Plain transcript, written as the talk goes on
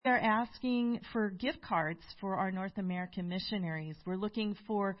We are asking for gift cards for our North American missionaries. We're looking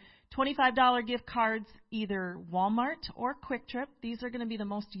for $25 gift cards, either Walmart or Quick Trip. These are going to be the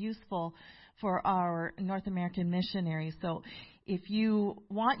most useful for our North American missionaries. So if you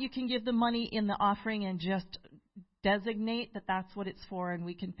want, you can give the money in the offering and just designate that that's what it's for, and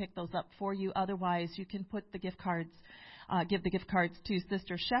we can pick those up for you. Otherwise, you can put the gift cards, give the gift cards to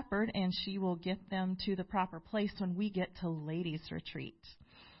Sister Shepherd, and she will get them to the proper place when we get to Ladies Retreat.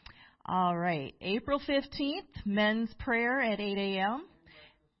 All right, April 15th, men's prayer at 8 a.m.,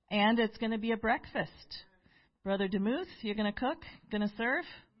 and it's going to be a breakfast. Brother DeMuth, you're going to cook? Going to serve?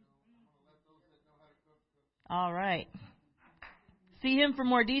 All right. See him for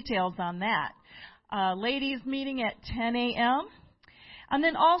more details on that. Ladies meeting at 10 a.m. And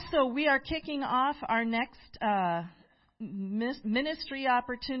then also we are kicking off our next ministry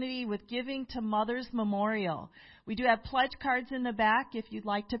opportunity with Giving to Mothers Memorial. We do have pledge cards in the back if you'd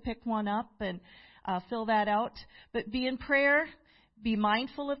like to pick one up and fill that out. But be in prayer. Be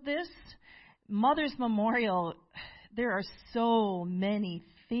mindful of this. Mother's Memorial, there are so many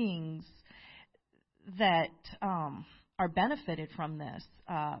things that are benefited from this.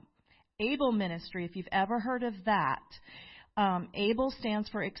 ABLE ministry, if you've ever heard of that. ABLE stands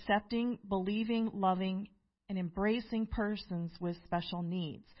for Accepting, Believing, Loving, and Embracing Persons with Special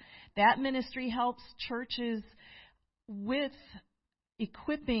Needs. That ministry helps churches with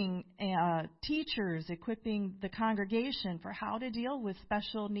equipping teachers, equipping the congregation for how to deal with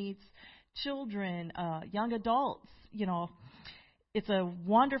special needs children, young adults. You know, it's a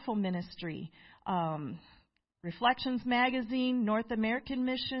wonderful ministry. Reflections Magazine, North American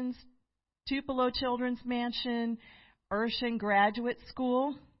Missions, Tupelo Children's Mansion, Urshan Graduate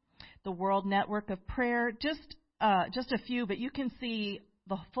School, the World Network of Prayer, just a few, but you can see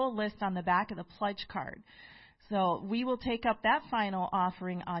the full list on the back of the pledge card. So we will take up that final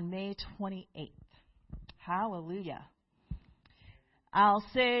offering on May 28th. Hallelujah. I'll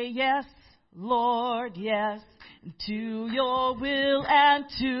say yes, Lord, yes, to your will and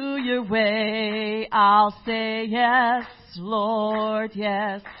to your way. I'll say yes, Lord,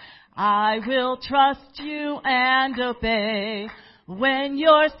 yes. I will trust you and obey. When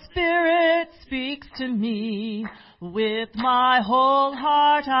your Spirit speaks to me, with my whole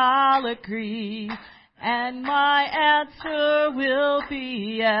heart I'll agree. And my answer will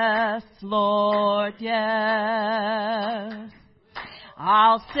be yes, Lord, yes.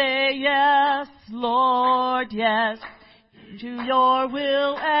 I'll say yes, Lord, yes, to your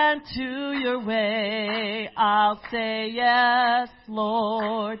will and to your way. I'll say yes,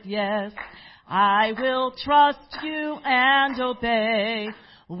 Lord, yes. I will trust you and obey.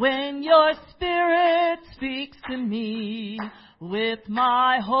 When your Spirit speaks to me, with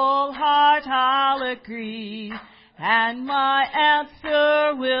my whole heart I'll agree. And my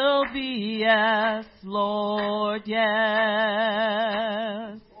answer will be yes, Lord, yes.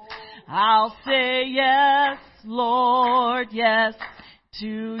 I'll say yes, Lord, yes,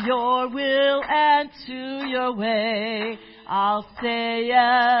 to your will and to your way. I'll say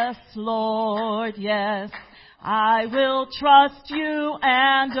yes, Lord, yes. I will trust you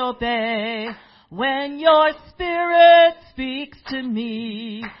and obey. When your Spirit speaks to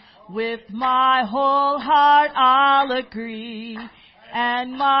me, with my whole heart I'll agree.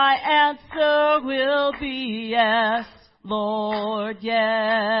 And my answer will be yes, Lord,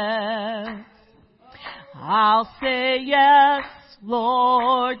 yes. I'll say yes,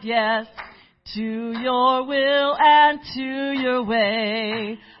 Lord, yes, to your will and to your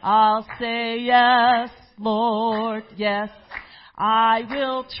way. I'll say yes, Lord, yes. I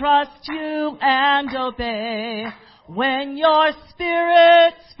will trust you and obey. When your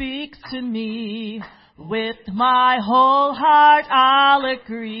Spirit speaks to me, with my whole heart I'll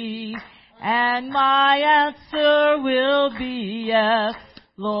agree. And my answer will be yes,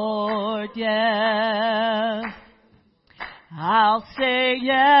 Lord, yes. I'll say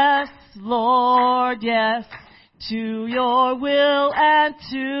yes, Lord, yes, to your will and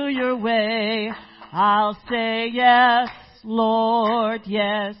to your way. I'll say yes, Lord,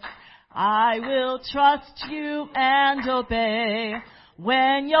 yes. I will trust you and obey.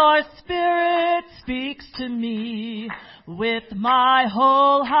 When your Spirit speaks to me, with my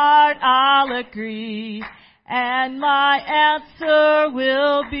whole heart I'll agree. And my answer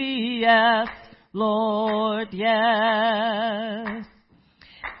will be yes, Lord, yes.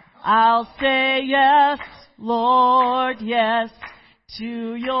 I'll say yes, Lord, yes,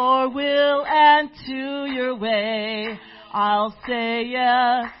 to your will and to your way. I'll say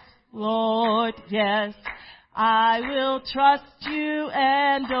yes, Lord, yes. I will trust you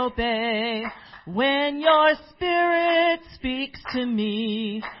and obey. When your Spirit speaks to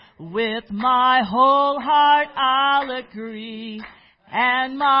me. With my whole heart I'll agree,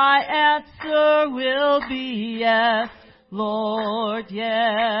 and my answer will be yes, Lord,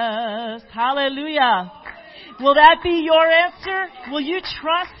 yes. Hallelujah. Will that be your answer? Will you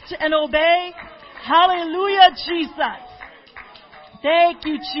trust and obey? Hallelujah, Jesus. Thank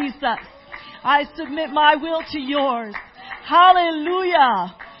you, Jesus. I submit my will to yours.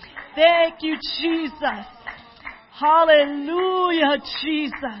 Hallelujah. Thank you, Jesus. Hallelujah,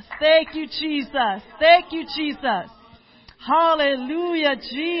 Jesus. Thank you, Jesus. Thank you, Jesus. Hallelujah,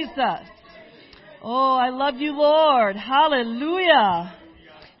 Jesus. Oh, I love you, Lord. Hallelujah.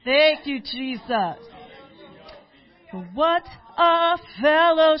 Thank you, Jesus. What a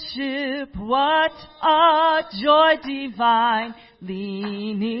fellowship, what a joy divine,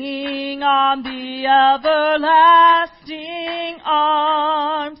 leaning on the everlasting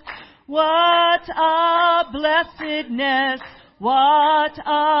arms. What a blessedness, what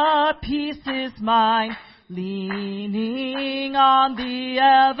a peace is mine, leaning on the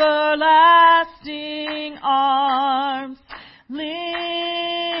everlasting arms. Leaning,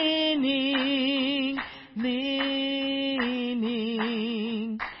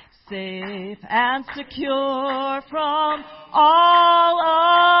 safe and secure from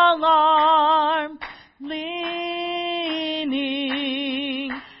all alarm. Leaning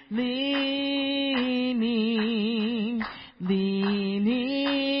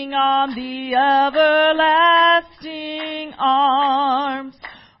on the everlasting arms.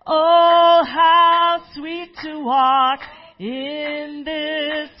 Oh, how sweet to walk in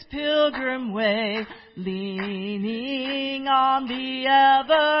this pilgrim way, leaning on the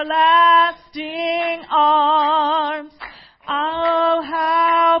everlasting arms. Oh,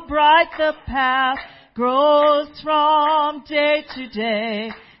 how bright the path grows from day to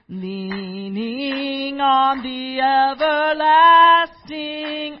day, leaning on the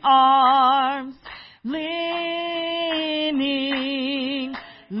everlasting arms. Leaning,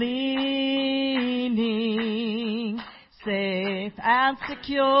 safe and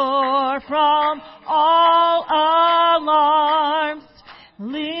secure from all alarms.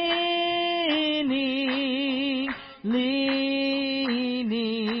 Leaning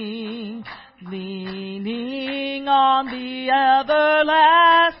on the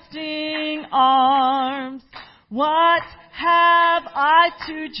everlasting arms. What have I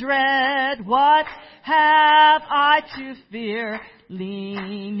to dread? What have I to fear?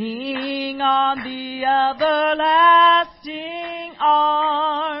 Leaning on the everlasting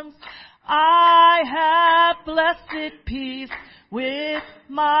arms. I have blessed peace with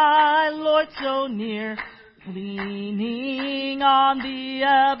my Lord so near, leaning on the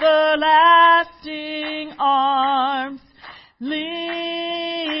everlasting arms. Leaning,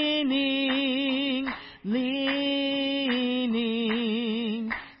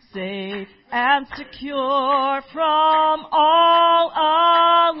 safe and secure from all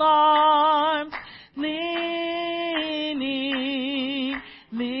alarms. Leaning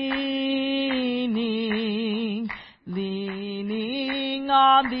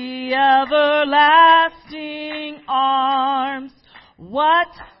on the everlasting arms. What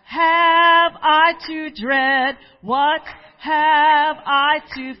have I to dread? What have I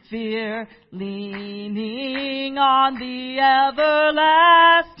to fear? Leaning on the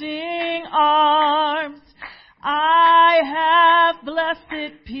everlasting arms. I have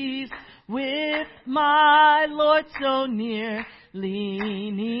blessed peace with my Lord so near,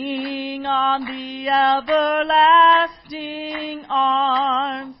 leaning on the everlasting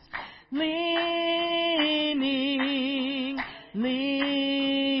arms. Leaning,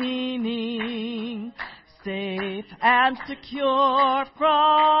 safe and secure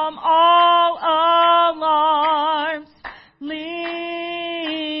from all alarms. Leaning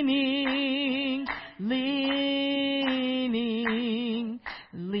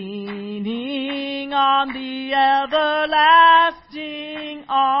on the everlasting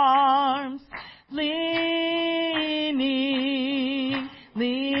arms. Leaning,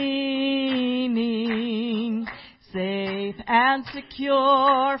 safe and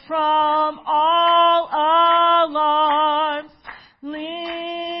secure from all alarms.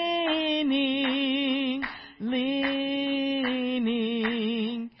 Leaning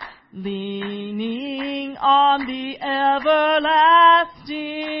on the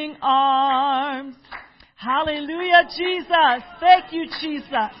everlasting arms. Hallelujah, Jesus. Thank you,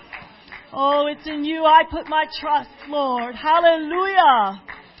 Jesus. Oh, it's in you I put my trust, Lord. Hallelujah.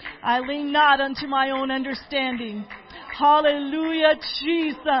 I lean not unto my own understanding. Hallelujah,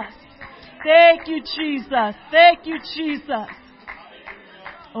 Jesus. Thank you, Jesus. Thank you, Jesus.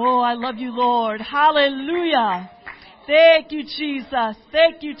 Oh, I love you, Lord. Hallelujah. Thank you, Jesus.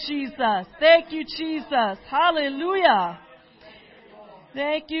 Thank you, Jesus. Thank you, Jesus. Hallelujah.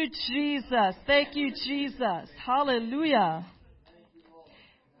 Thank you, Jesus. Thank you, Jesus. Hallelujah.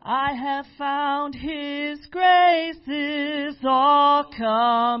 I have found His grace is all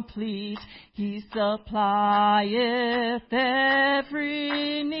complete. He supplieth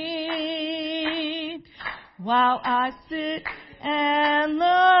every need. While I sit and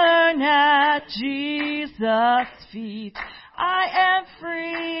learn at Jesus' feet, I am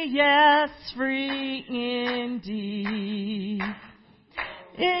free, yes, free indeed.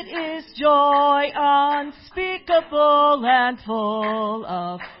 It is joy unspeakable and full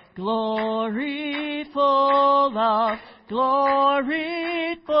of glory, full of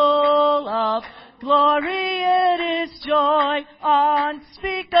glory, full of glory. It is joy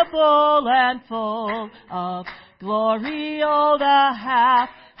unspeakable and full of glory. Oh, the half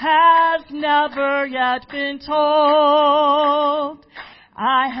has never yet been told.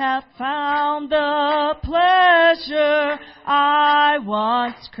 I have found the pleasure I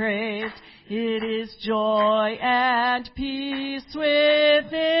once craved. It is joy and peace within.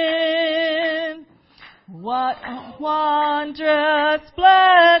 What a wondrous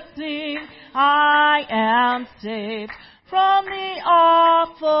blessing! I am saved from the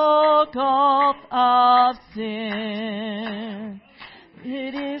awful gulf of sin.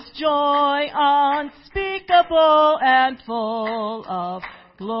 It is joy unspeakable and full of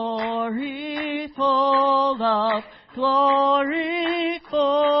glory, full of glory,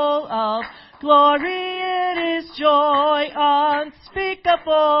 full of glory. It is joy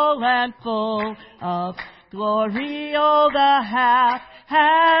unspeakable and full of glory. Oh, the half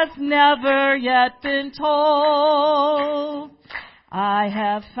has never yet been told. I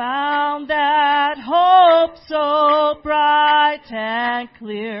have found that hope so bright and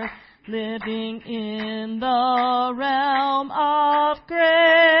clear, living in the realm of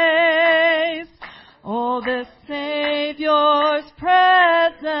grace. Oh, the Savior's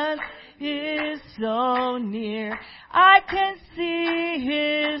presence is so near. I can see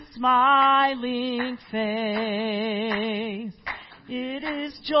His smiling face. It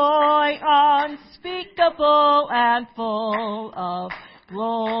is joy unspeakable and full of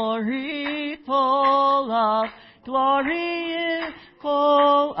glory, full of glory,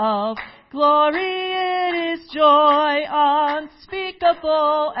 full of glory. It is joy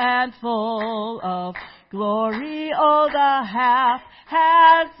unspeakable and full of glory. Oh, the half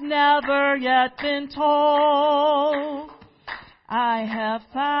has never yet been told. I have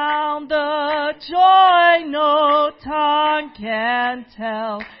found the joy no tongue can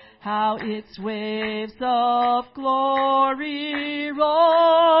tell, how its waves of glory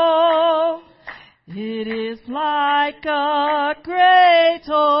roll. It is like a great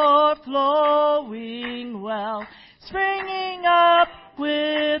o'erflowing well, springing up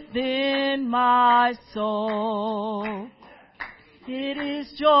within my soul. It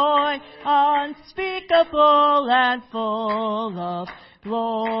is joy unspeakable and full of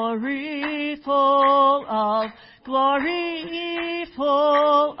glory, full of glory,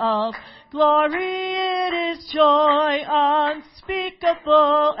 full of glory. It is joy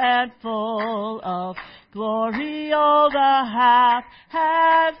unspeakable and full of glory. Oh, the half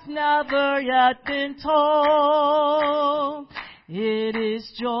has never yet been told. It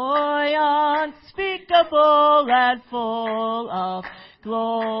is joy unspeakable and full of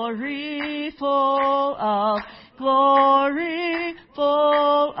glory, full of glory,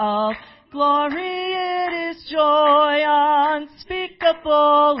 full of glory. It is joy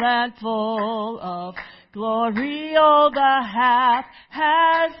unspeakable and full of glory. Oh, the half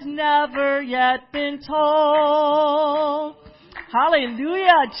has never yet been told.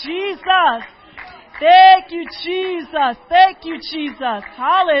 Hallelujah, Jesus. Thank you, Jesus. Thank you, Jesus.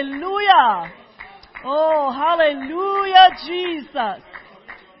 Hallelujah. Oh, hallelujah, Jesus.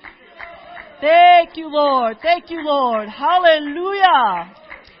 Thank you, Lord. Thank you, Lord. Hallelujah.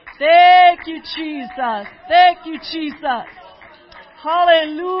 Thank you, Jesus. Thank you, Jesus.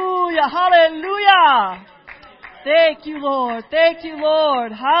 Hallelujah. Hallelujah. Thank you, Lord. Thank you,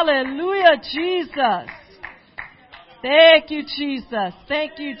 Lord. Hallelujah, Jesus. Thank you, Jesus.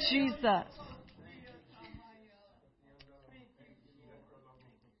 Thank you, Jesus.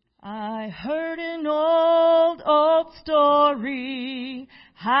 I heard an old story,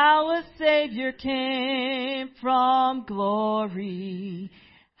 how a Savior came from glory,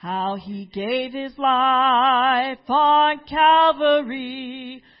 how He gave His life on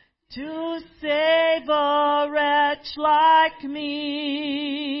Calvary to save a wretch like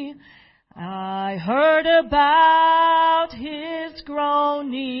me. I heard about His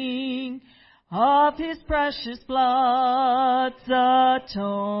groaning of His precious blood's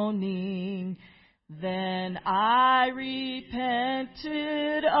atoning. Then I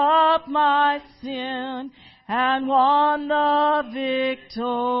repented of my sin and won the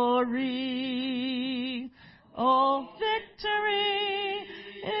victory. Oh, victory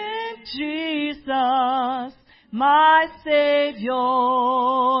in Jesus, my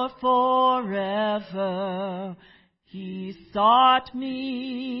Savior forever. He sought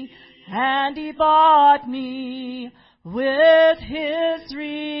me and He bought me with His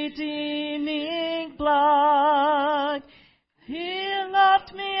redeeming blood. He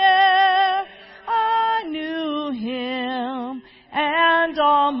loved me ere I knew Him, and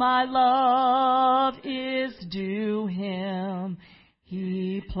all my love is due Him.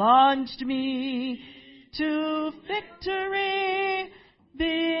 He plunged me to victory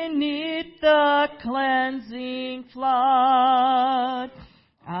beneath the cleansing flood.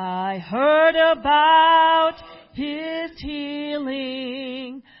 I heard about His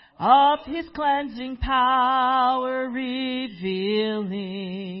healing, of His cleansing power revealing,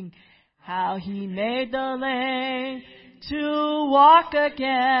 how He made the lame to walk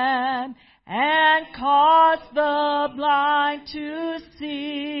again and caused the blind to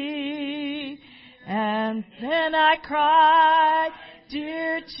see. And then I cried,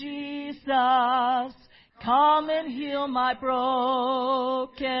 dear Jesus, come and heal my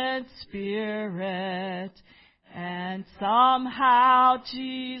broken spirit. And somehow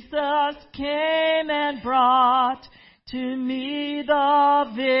Jesus came and brought to me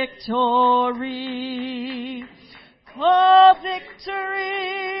the victory. Oh,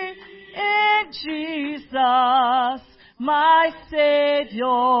 victory in Jesus, my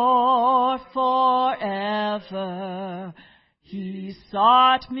Savior forever. He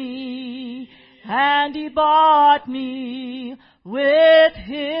sought me and He bought me with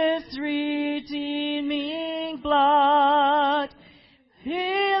His redeeming blood.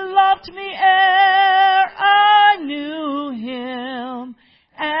 He loved me ere I knew Him,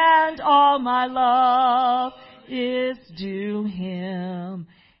 and all my love is due Him.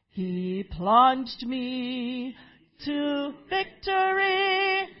 He plunged me to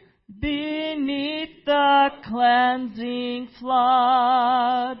victory beneath the cleansing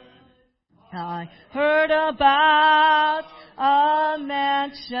flood. I heard about a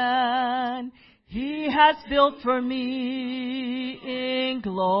mansion He has built for me in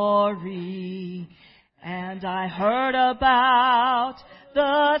glory. And I heard about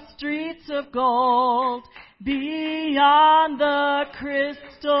the streets of gold beyond the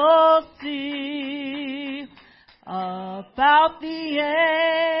crystal sea, about the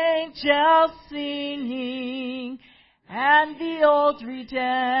angels singing and the old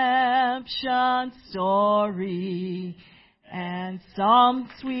redemption story. And some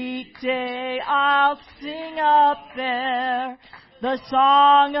sweet day I'll sing up there the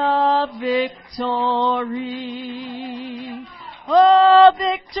song of victory. Oh,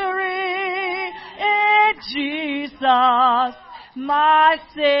 victory in Jesus, my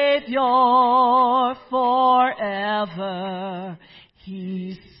Savior forever.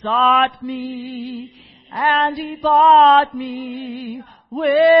 He sought me and He bought me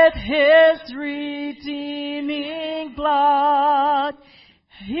with His redeeming blood.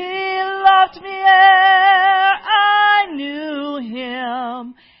 He loved me ere I knew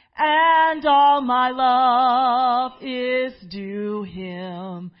Him, and all my love is due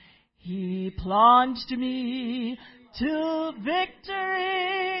Him. He plunged me to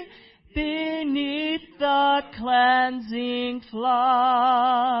victory beneath the cleansing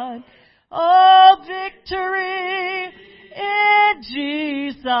flood. Oh, victory in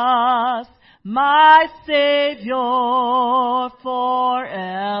Jesus, my Savior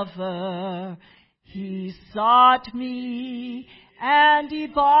forever. He sought me and He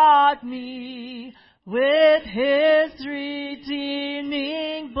bought me with His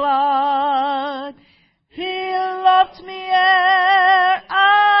redeeming blood. He loved me ere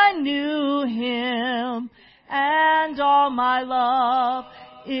I knew Him, and all my love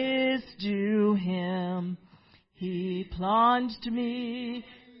is due Him. He plunged me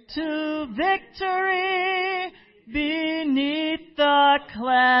to victory beneath the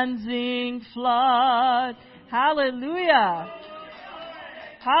cleansing flood. Hallelujah.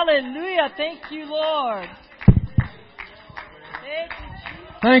 Hallelujah. Thank you, Lord.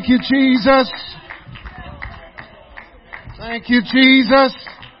 Thank you, Jesus. Thank you, Jesus.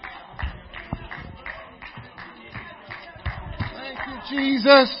 Thank you,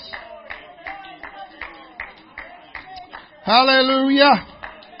 Jesus. Hallelujah.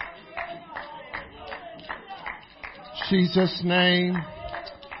 Jesus' name.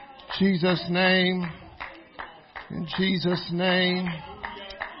 Jesus' name. In Jesus' name.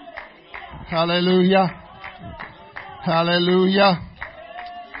 Hallelujah. Hallelujah.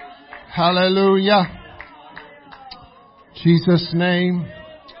 Hallelujah. Jesus' name.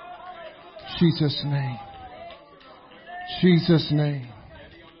 Jesus' name. Jesus' name.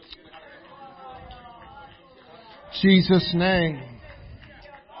 Jesus' name.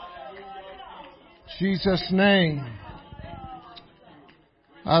 Jesus' name.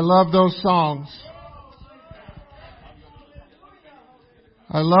 I love those songs.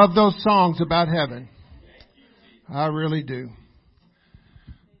 I love those songs about heaven. I really do.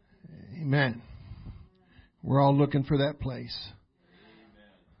 Amen. We're all looking for that place.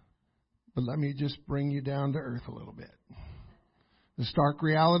 But let me just bring you down to earth a little bit. The stark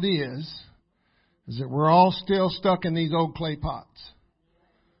reality is that we're all still stuck in these old clay pots.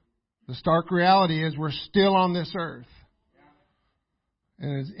 The stark reality is we're still on this earth.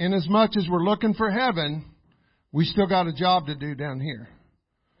 And in as much as we're looking for heaven, we still got a job to do down here.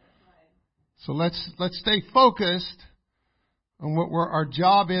 So let's stay focused on what our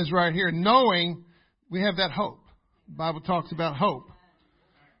job is right here, knowing we have that hope. The Bible talks about hope,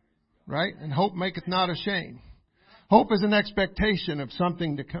 right? And hope maketh not ashamed. Hope is an expectation of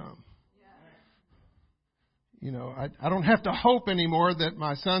something to come. You know, I don't have to hope anymore that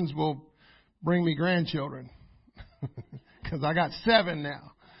my sons will bring me grandchildren because I got 7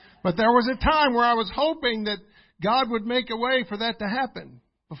 now. But there was a time where I was hoping that God would make a way for that to happen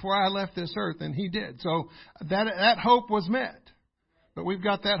before I left this earth, and He did. So that hope was met. But we've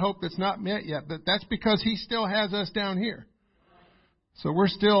got that hope that's not met yet. But that's because He still has us down here. So we're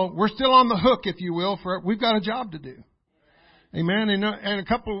still on the hook, if you will, for we've got a job to do. Amen. And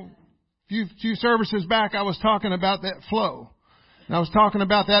few services back, I was talking about that flow. And I was talking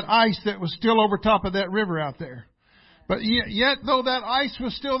about that ice that was still over top of that river out there. But yet, though that ice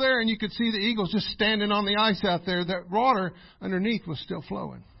was still there and you could see the eagles just standing on the ice out there, that water underneath was still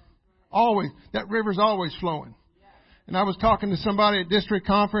flowing. Always. That river's always flowing. And I was talking to somebody at district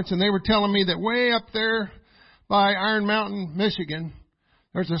conference and they were telling me that way up there by Iron Mountain, Michigan,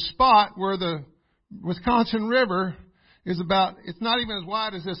 there's a spot where the Wisconsin River is it's not even as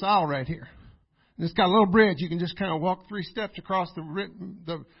wide as this aisle right here. And it's got a little bridge. You can just kind of walk 3 steps across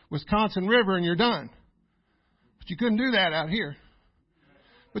the Wisconsin River and you're done. But you couldn't do that out here.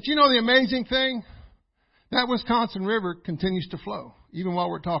 But you know the amazing thing? That Wisconsin River continues to flow, even while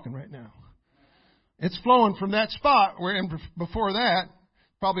we're talking right now. It's flowing from that spot where before that,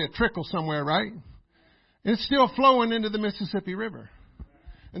 probably a trickle somewhere, right? It's still flowing into the Mississippi River.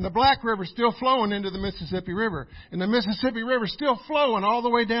 And the Black River's still flowing into the Mississippi River. And the Mississippi River's still flowing all the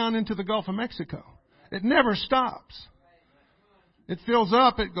way down into the Gulf of Mexico. It never stops. It fills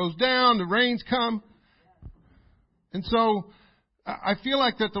up, it goes down, the rains come. And so I feel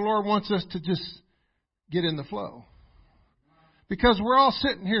like that the Lord wants us to just get in the flow. Because we're all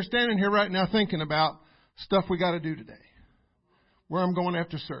standing here right now thinking about stuff we got to do today. Where I'm going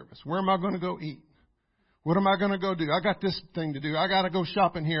after service. Where am I going to go eat? What am I going to go do? I got this thing to do. I got to go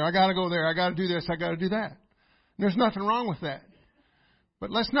shopping here. I got to go there. I got to do this. I got to do that. And there's nothing wrong with that. But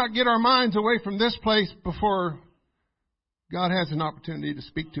let's not get our minds away from this place before God has an opportunity to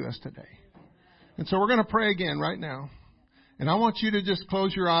speak to us today. And so we're going to pray again right now. And I want you to just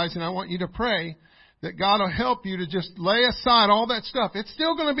close your eyes and I want you to pray that God will help you to just lay aside all that stuff. It's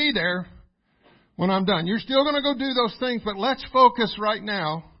still going to be there when I'm done. You're still going to go do those things, but let's focus right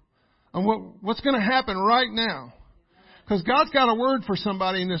now on what's going to happen right now. Because God's got a word for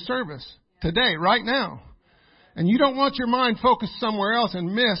somebody in this service today, right now. And you don't want your mind focused somewhere else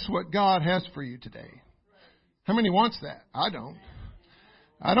and miss what God has for you today. How many wants that? I don't.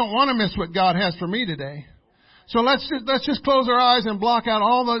 I don't want to miss what God has for me today. So let's just close our eyes and block out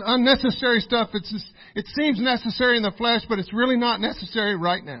all the unnecessary stuff. It seems necessary in the flesh, but it's really not necessary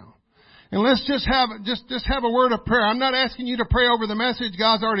right now. And let's just have a word of prayer. I'm not asking you to pray over the message.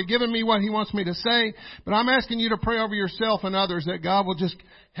 God's already given me what He wants me to say. But I'm asking you to pray over yourself and others that God will just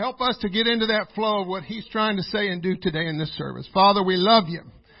help us to get into that flow of what He's trying to say and do today in this service. Father, we love You.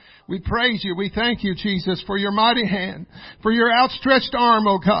 We praise You. We thank You, Jesus, for Your mighty hand, for Your outstretched arm,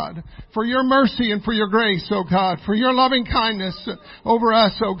 O God, for Your mercy and for Your grace, O God, for Your loving kindness over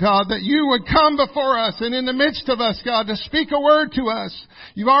us, O God, that You would come before us and in the midst of us, God, to speak a word to us.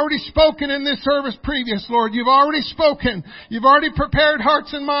 You've already spoken in this service previous, Lord. You've already spoken. You've already prepared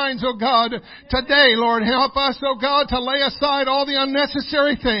hearts and minds, O God. Today, Lord, help us, O God, to lay aside all the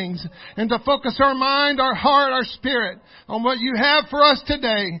unnecessary things and to focus our mind, our heart, our spirit on what You have for us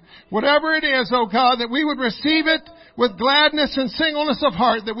today. Whatever it is, oh God, that we would receive it with gladness and singleness of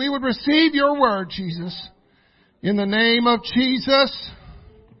heart, that we would receive Your word, Jesus. In the name of Jesus.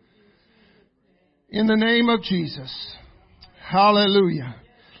 In the name of Jesus. Hallelujah.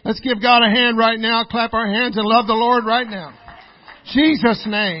 Let's give God a hand right now. Clap our hands and love the Lord right now. Jesus'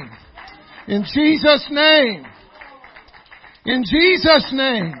 name. In Jesus' name. In Jesus'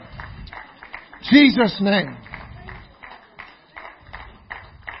 name. Jesus' name.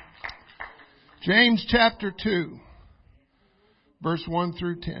 James chapter 2, verse 1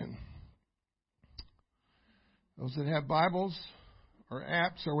 through 10. Those that have Bibles or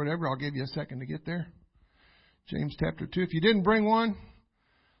apps or whatever, I'll give you a second to get there. James chapter 2. If you didn't bring one,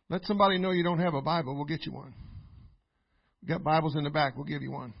 let somebody know you don't have a Bible. We'll get you one. We've got Bibles in the back. We'll give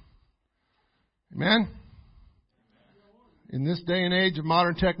you one. Amen? In this day and age of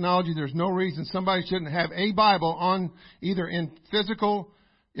modern technology, there's no reason somebody shouldn't have a Bible on either in physical,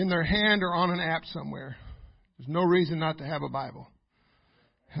 in their hand, or on an app somewhere. There's no reason not to have a Bible.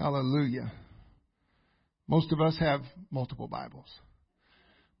 Hallelujah. Most of us have multiple Bibles.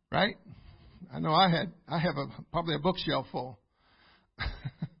 Right? I know I have probably a bookshelf full.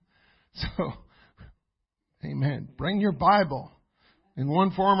 So, amen. Bring your Bible in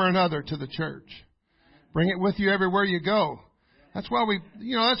one form or another to the church. Bring it with you everywhere you go. That's why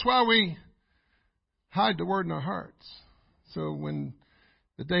we hide the Word in our hearts. So when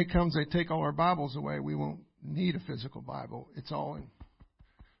the day comes they take all our Bibles away, we won't need a physical Bible. It's all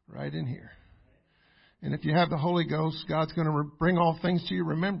right in here. And if you have the Holy Ghost, God's going to bring all things to your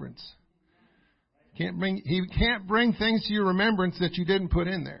remembrance. He can't bring things to your remembrance that you didn't put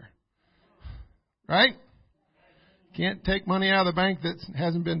in there. Right? Can't take money out of the bank that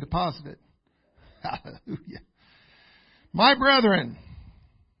hasn't been deposited. Hallelujah. My brethren,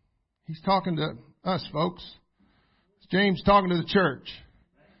 he's talking to us, folks. It's James talking to the church.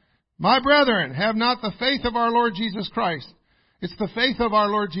 My brethren, have not the faith of our Lord Jesus Christ. It's the faith of our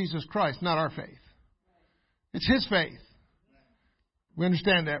Lord Jesus Christ, not our faith. It's His faith. We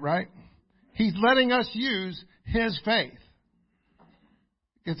understand that, right? He's letting us use His faith.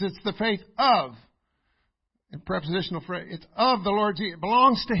 Because it's the faith of, in prepositional phrase, it's of the Lord Jesus. It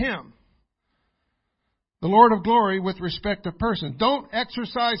belongs to Him. The Lord of glory with respect of persons. Don't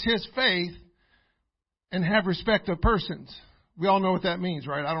exercise His faith and have respect of persons. We all know what that means,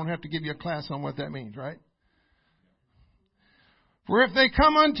 right? I don't have to give you a class on what that means, right? For if they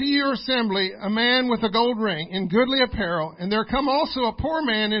come unto your assembly a man with a gold ring in goodly apparel, and there come also a poor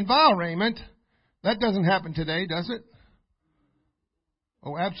man in vile raiment, that doesn't happen today, does it?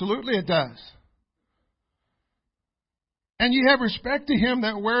 Oh, absolutely it does. And ye have respect to him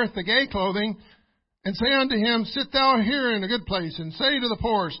that weareth the gay clothing, and say unto him, sit thou here in a good place, and say to the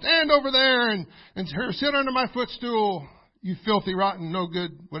poor, stand over there, and sit under my footstool, you filthy, rotten, no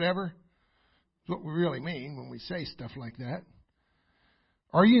good, whatever. That's what we really mean when we say stuff like that.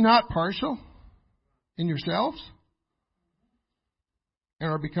 Are ye not partial in yourselves, and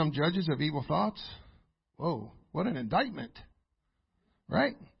are become judges of evil thoughts? Whoa, what an indictment.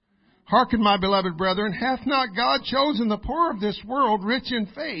 Right? Hearken, my beloved brethren, hath not God chosen the poor of this world rich in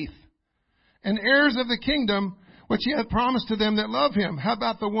faith, and heirs of the kingdom which He hath promised to them that love Him? How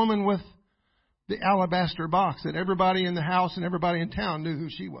about the woman with the alabaster box that everybody in the house and everybody in town knew who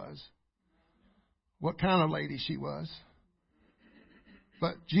she was? What kind of lady she was?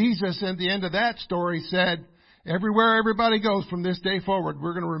 But Jesus, at the end of that story, said, everywhere everybody goes from this day forward,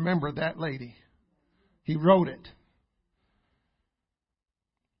 we're going to remember that lady. He wrote it.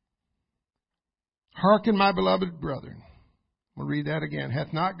 Hearken, my beloved brethren. We'll read that again.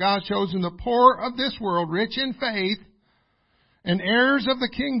 Hath not God chosen the poor of this world rich in faith, and heirs of the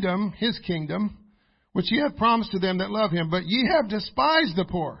kingdom, His kingdom, which He hath promised to them that love Him? But ye have despised the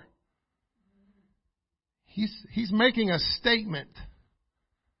poor. He's making a statement.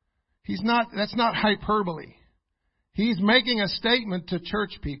 That's not hyperbole. He's making a statement to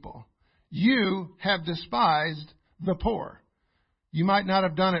church people. You have despised the poor. You might not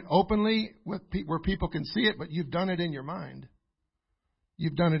have done it openly where people can see it, but you've done it in your mind.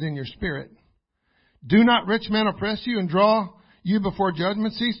 You've done it in your spirit. Do not rich men oppress you and draw you before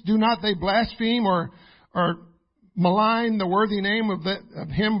judgment seats? Do not they blaspheme or malign the worthy name of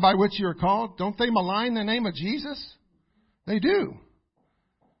Him by which you are called? Don't they malign the name of Jesus? They do.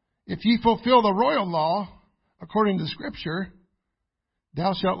 If ye fulfill the royal law, according to Scripture,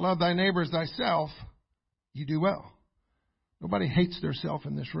 thou shalt love thy neighbor as thyself, you do well. Nobody hates their self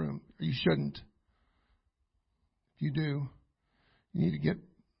in this room. You shouldn't. If you do, you need to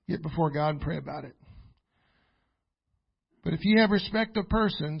get before God and pray about it. But if ye have respect of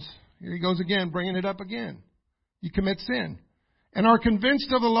persons, here he goes again, bringing it up again. You commit sin and are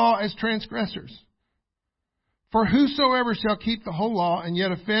convinced of the law as transgressors. For whosoever shall keep the whole law and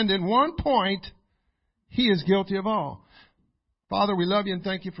yet offend in one point, he is guilty of all. Father, we love you and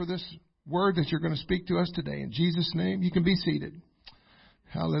thank you for this word that you're going to speak to us today. In Jesus' name, you can be seated.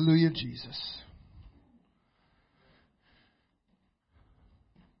 Hallelujah, Jesus.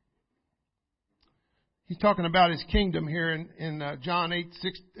 He's talking about His kingdom here in John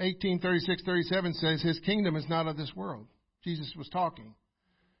 18:36-37 says, His kingdom is not of this world. Jesus was talking.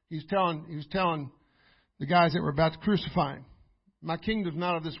 He was telling the guys that were about to crucify Him, my kingdom is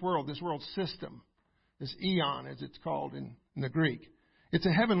not of this world system, this eon as it's called in the Greek. It's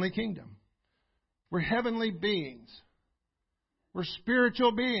a heavenly kingdom. We're heavenly beings. We're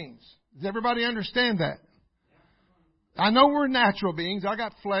spiritual beings. Does everybody understand that? I know we're natural beings. I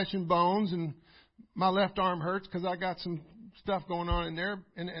got flesh and bones, and my left arm hurts because I got some stuff going on in there.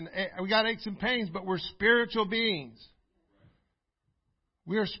 And we got aches and pains, but we're spiritual beings.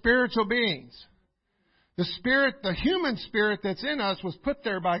 We are spiritual beings. The spirit, the human spirit that's in us was put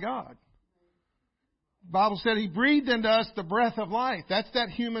there by God. The Bible said He breathed into us the breath of life. That's that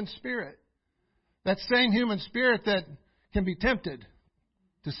human spirit. That same human spirit that can be tempted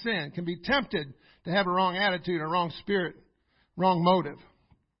to sin, can be tempted to have a wrong attitude, a wrong spirit, wrong motive.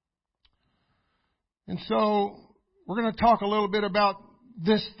 And so we're going to talk a little bit about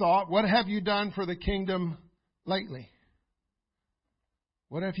this thought. What have you done for the kingdom lately?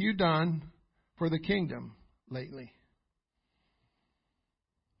 What have you done for the kingdom lately?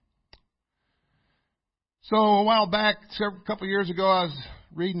 So a while back, a couple of years ago, I was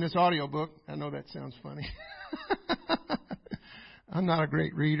reading this audiobook. I know that sounds funny. I'm not a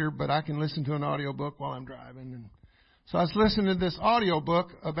great reader, but I can listen to an audiobook while I'm driving. And so I was listening to this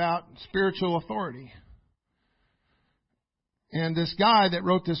audiobook about spiritual authority. And this guy that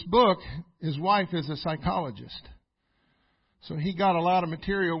wrote this book, his wife is a psychologist. So he got a lot of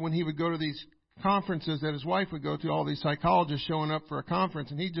material when he would go to these conferences that his wife would go to, all these psychologists showing up for a conference,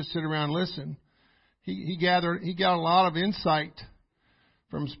 and he'd just sit around and listen. He got a lot of insight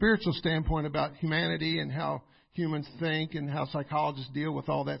from a spiritual standpoint about humanity and how humans think and how psychologists deal with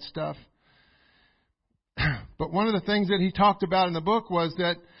all that stuff. But one of the things that he talked about in the book was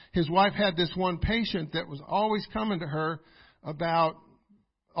that his wife had this one patient that was always coming to her about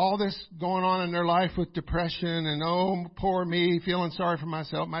all this going on in their life with depression and, oh, poor me, feeling sorry for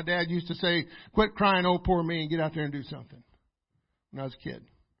myself. My dad used to say, quit crying, oh, poor me, and get out there and do something when I was a kid.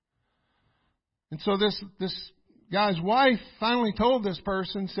 And so this guy's wife finally told this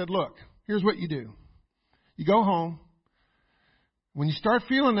person, said, look, here's what you do. You go home. When you start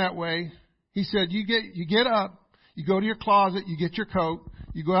feeling that way, he said, you get up, you go to your closet, you get your coat,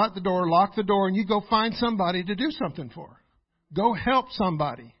 you go out the door, lock the door, and you go find somebody to do something for. Go help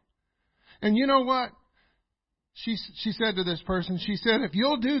somebody. And you know what? She said to this person, she said, if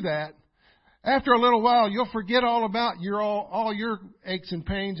you'll do that, after a little while, you'll forget all about all your aches and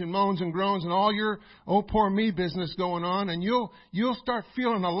pains and moans and groans and all your, oh, poor me business going on, and you'll start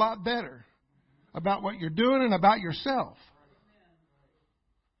feeling a lot better about what you're doing and about yourself.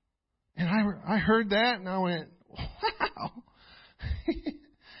 And I heard that and I went, wow.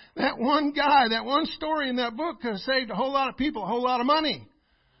 That one guy, that one story in that book could have saved a whole lot of people a whole lot of money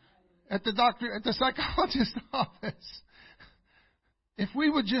at the psychologist's office. If we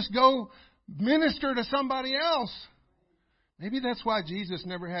would just go minister to somebody else. Maybe that's why Jesus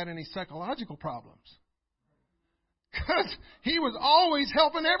never had any psychological problems. Because He was always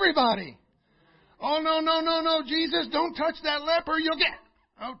helping everybody. Oh, no, Jesus, don't touch that leper, you'll get...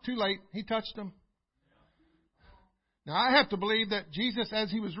 Oh, too late. He touched him. Now, I have to believe that Jesus, as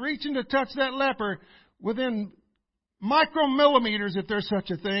He was reaching to touch that leper, within micromillimeters, if there's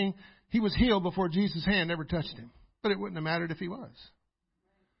such a thing, he was healed before Jesus' hand ever touched him. But it wouldn't have mattered if he was.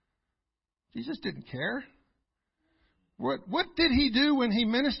 Jesus didn't care. What did He do when He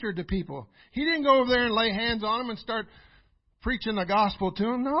ministered to people? He didn't go over there and lay hands on them and start preaching the gospel to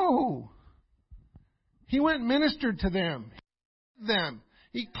them. No. He went and ministered to them.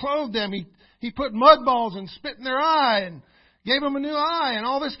 He clothed them. He put mud balls and spit in their eye and gave them a new eye and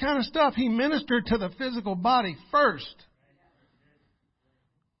all this kind of stuff. He ministered to the physical body first.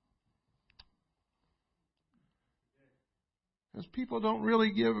 Because people don't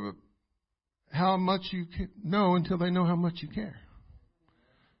really give how much you know until they know how much you care.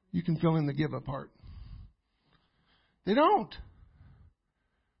 You can fill in the give up part. They don't.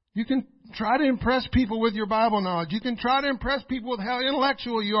 You can try to impress people with your Bible knowledge. You can try to impress people with how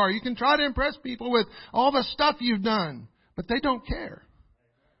intellectual you are. You can try to impress people with all the stuff you've done. But they don't care.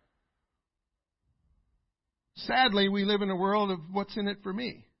 Sadly, we live in a world of what's in it for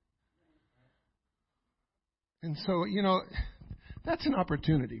me. And so, that's an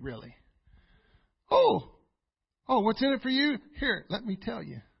opportunity, really. Oh, what's in it for you? Here, let me tell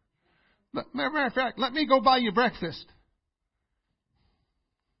you. Matter of fact, let me go buy you breakfast.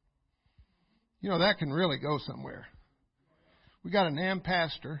 You know, that can really go somewhere. We got a NAM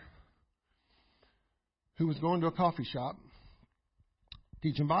pastor who was going to a coffee shop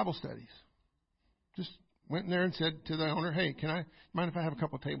teaching Bible studies. Just went in there and said to the owner, hey, mind if I have a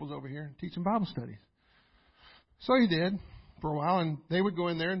couple of tables over here and teach some Bible studies? So he did for a while, and they would go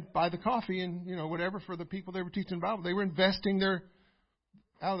in there and buy the coffee and, whatever for the people they were teaching Bible. They were investing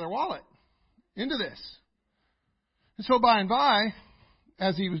out of their wallet into this. And so by and by,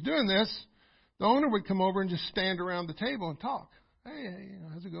 as he was doing this, the owner would come over and just stand around the table and talk. Hey,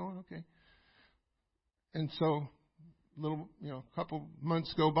 how's it going? Okay. And so a couple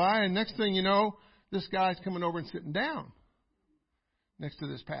months go by, and next thing you know, this guy's coming over and sitting down next to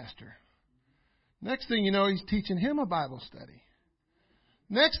this pastor. Next thing you know, he's teaching him a Bible study.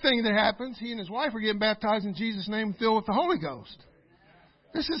 Next thing that happens, he and his wife are getting baptized in Jesus' name and filled with the Holy Ghost.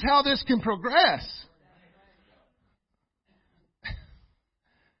 This is how this can progress.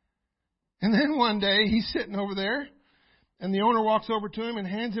 And then one day, he's sitting over there, and the owner walks over to him and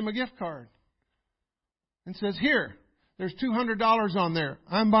hands him a gift card and says, here, there's $200 on there.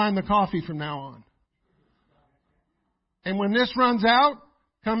 I'm buying the coffee from now on. And when this runs out,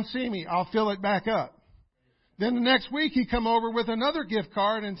 come see me. I'll fill it back up. Then the next week, he come over with another gift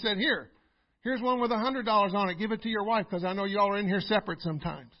card and said, here's one with $100 on it. Give it to your wife because I know y'all are in here separate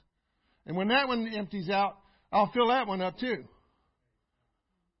sometimes. And when that one empties out, I'll fill that one up too.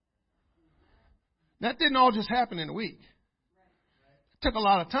 That didn't all just happen in a week. It took a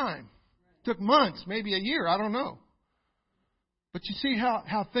lot of time. It took months, maybe a year, I don't know. But you see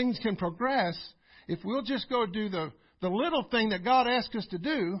how things can progress if we'll just go do the little thing that God asks us to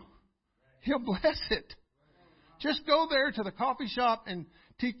do. He'll bless it. Just go there to the coffee shop and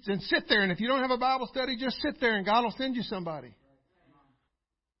teach and sit there. And if you don't have a Bible study, just sit there and God will send you somebody.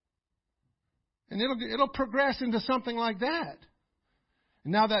 And it'll progress into something like that.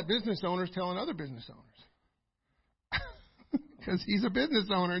 And now that business owner is telling other business owners. Because he's a business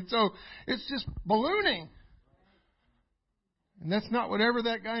owner. And so it's just ballooning. And that's not whatever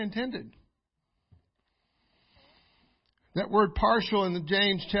that guy intended. That word partial in the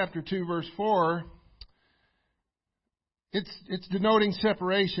James chapter 2 verse 4, it's denoting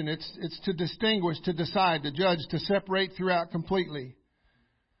separation. It's to distinguish, to decide, to judge, to separate throughout completely.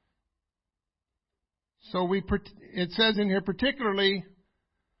 So it says in here particularly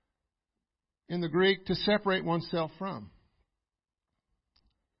in the Greek to separate oneself from.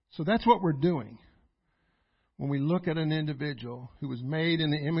 So that's what we're doing when we look at an individual who was made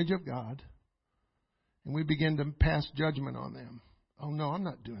in the image of God and we begin to pass judgment on them. Oh, no, I'm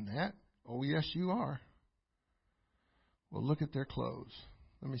not doing that. Oh, yes, you are. Well, look at their clothes.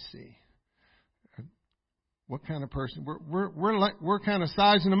 Let me see. What kind of person? We're kind of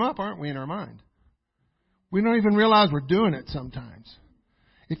sizing them up, aren't we, in our mind? We don't even realize we're doing it sometimes.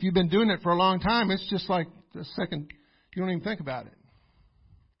 If you've been doing it for a long time, it's just like the second, you don't even think about it.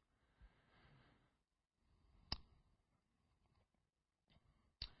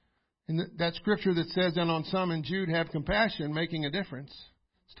 And that scripture that says, and on some in Jude have compassion, making a difference.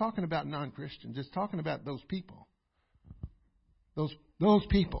 It's talking about non-Christians. It's talking about those people. Those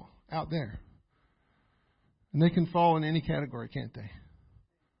people out there. And they can fall in any category, can't they?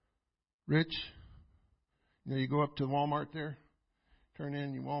 Rich. You go up to Walmart there. Turn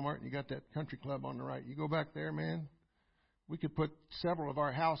in your Walmart and you got that country club on the right. You go back there, man. We could put several of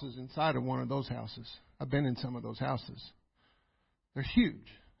our houses inside of one of those houses. I've been in some of those houses. They're huge.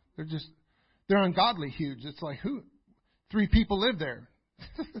 They're ungodly huge. It's like, 3 people live there.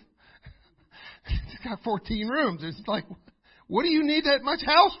 It's got 14 rooms. It's like, what do you need that much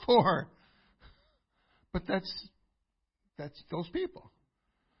house for? But that's those people.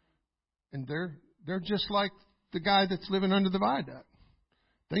 And they're just like the guy that's living under the viaduct.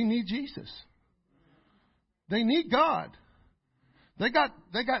 They need Jesus. They need God. They got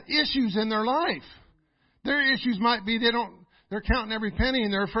issues in their life. Their issues might be they're counting every penny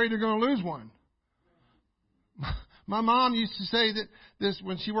and they're afraid they're going to lose one. My mom used to say that this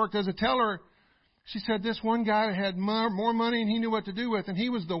when she worked as a teller. She said this one guy had more money than he knew what to do with, and he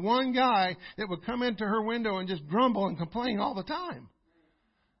was the one guy that would come into her window and just grumble and complain all the time.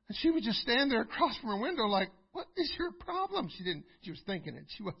 And she would just stand there across from her window like, what is your problem? She was thinking it.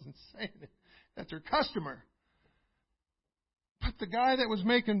 She wasn't saying it. That's her customer. But the guy that was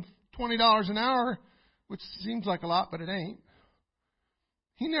making $20 an hour, which seems like a lot, but it ain't,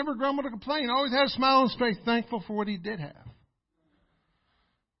 he never grumbled or complained. Always had a smile on his face, thankful for what he did have.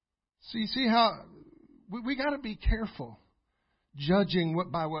 So you see how we got to be careful judging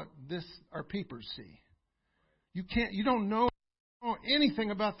by what our peepers see. You don't know anything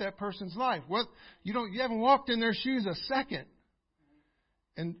about that person's life. You haven't walked in their shoes a second.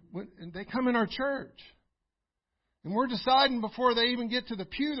 And they come in our church. And we're deciding before they even get to the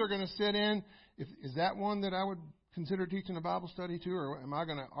pew they're going to sit in, is that one that I would consider teaching a Bible study to? Or am I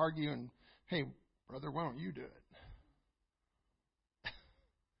going to argue and, hey, brother, why don't you do it?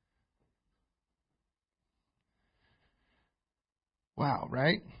 Wow,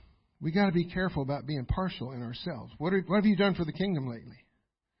 right? We got to be careful about being partial in ourselves. What have you done for the kingdom lately?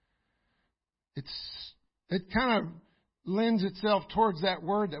 It kind of lends itself towards that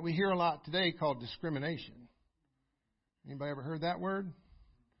word that we hear a lot today called discrimination. Anybody ever heard that word?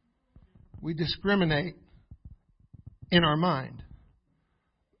 We discriminate in our mind.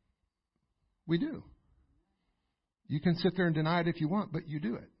 We do. You can sit there and deny it if you want, but you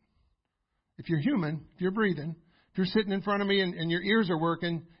do it. If you're human, if you're breathing, if you're sitting in front of me and your ears are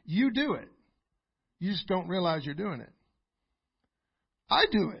working, you do it. You just don't realize you're doing it. I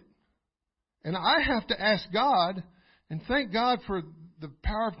do it. And I have to ask God, and thank God for the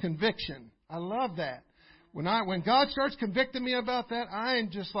power of conviction. I love that. When God starts convicting me about that, I am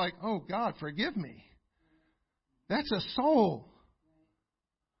just like, oh, God, forgive me. That's a soul.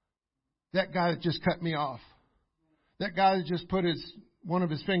 That guy that just cut me off. That guy that just put one of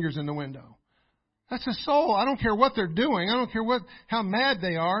his fingers in the window. That's a soul. I don't care what they're doing. I don't care how mad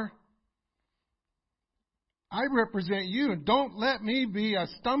they are. I represent you, and don't let me be a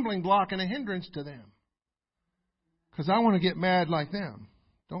stumbling block and a hindrance to them. Because I want to get mad like them.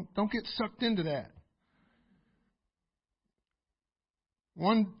 Don't get sucked into that.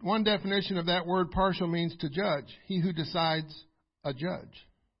 One definition of that word partial means to judge. He who decides, a judge.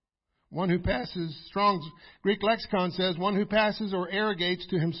 One who passes, Strong's Greek lexicon says, one who passes or arrogates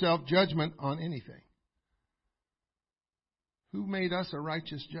to himself judgment on anything. Who made us a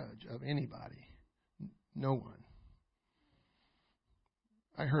righteous judge of anybody? No one.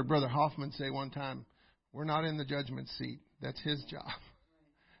 I heard Brother Hoffman say one time, we're not in the judgment seat. That's his job.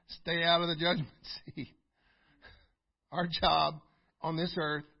 Stay out of the judgment seat. Our job on this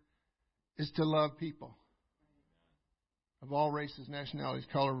earth is to love people of all races, nationalities,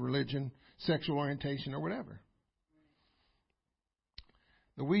 color, religion, sexual orientation, or whatever.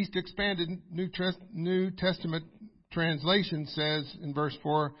 The Wuest Expanded New Testament translation says in verse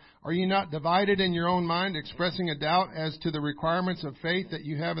 4, are you not divided in your own mind, expressing a doubt as to the requirements of faith that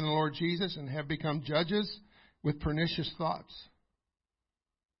you have in the Lord Jesus, and have become judges with pernicious thoughts?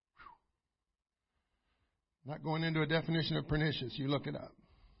 Not going into a definition of pernicious. You look it up.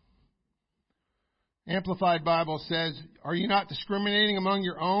 Amplified Bible says, are you not discriminating among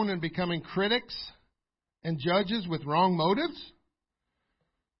your own and becoming critics and judges with wrong motives?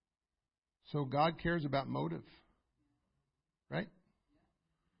 So God cares about motive. Right?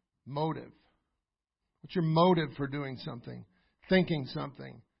 Motive. What's your motive for doing something, thinking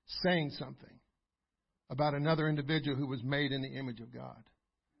something, saying something about another individual who was made in the image of God?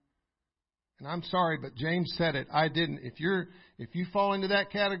 And I'm sorry, but James said it. I didn't. If you fall into that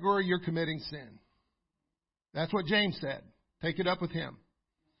category, you're committing sin. That's what James said. Take it up with him.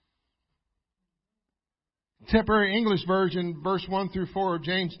 Contemporary English Version, verse 1 through 4 of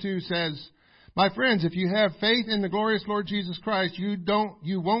James 2 says, my friends, if you have faith in the glorious Lord Jesus Christ,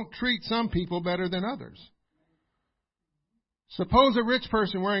 you won't treat some people better than others. Suppose a rich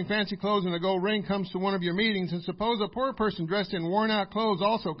person wearing fancy clothes and a gold ring comes to one of your meetings, and suppose a poor person dressed in worn-out clothes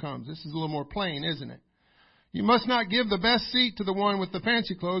also comes. This is a little more plain, isn't it? You must not give the best seat to the one with the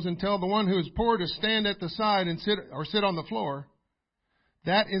fancy clothes and tell the one who is poor to stand at the side and sit on the floor.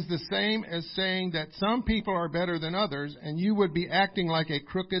 That is the same as saying that some people are better than others, and you would be acting like a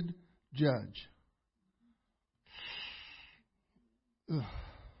crooked judge. Ugh.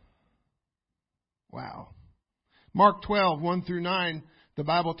 Wow. Mark 12, 1 through 9, the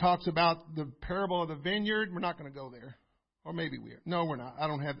Bible talks about the parable of the vineyard. We're not going to go there. Or maybe we are. No, we're not. I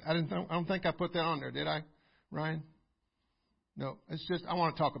don't think I put that on there, did I, Ryan? No, it's just, I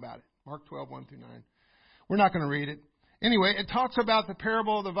want to talk about it. Mark 12, 1 through 9. We're not going to read it. Anyway, it talks about the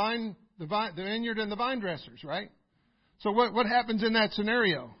parable of the vineyard and the vine dressers, right? So what happens in that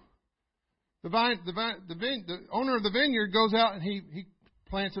scenario? The owner of the vineyard goes out and he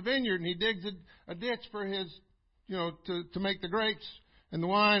plants a vineyard and he digs a ditch for his, to make the grapes and the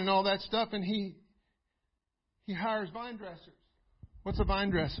wine and all that stuff, and he hires vine dressers. What's a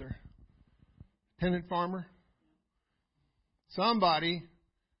vine dresser? Tenant farmer? Somebody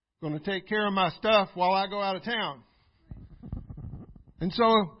going to take care of my stuff while I go out of town. And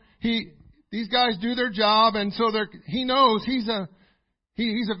so these guys do their job, and so he knows he's a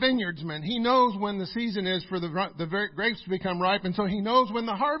vineyardsman. He knows when the season is for the grapes to become ripe, and so he knows when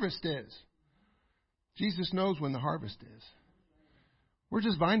the harvest is. Jesus knows when the harvest is. We're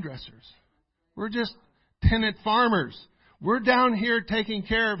just vine dressers. We're just tenant farmers. We're down here taking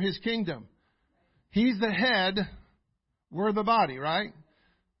care of His kingdom. He's the head. We're the body, right?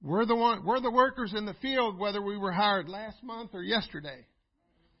 We're the workers in the field, whether we were hired last month or yesterday.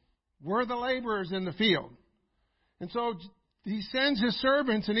 We're the laborers in the field. And so He sends His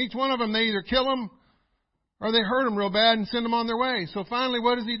servants, and each one of them, they either kill them or they hurt them real bad and send them on their way. So finally,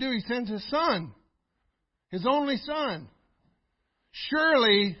 what does He do? He sends His Son, His only Son.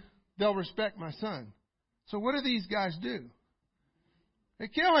 Surely they'll respect my Son. So what do these guys do? They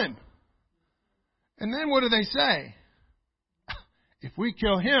kill Him. And then what do they say? If we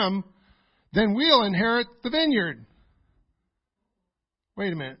kill Him, then we'll inherit the vineyard.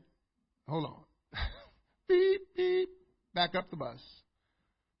 Wait a minute. Hold on. Beep, beep. Back up the bus.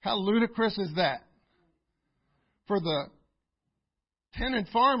 How ludicrous is that? For the tenant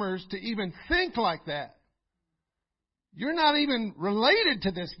farmers to even think like that. You're not even related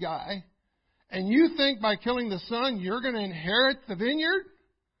to this guy, and you think by killing the son you're going to inherit the vineyard?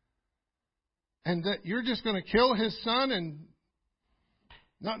 And that you're just going to kill his son and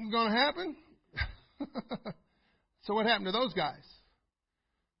nothing's going to happen? So what happened to those guys?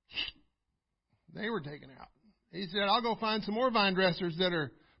 They were taken out. He said, I'll go find some more vine dressers that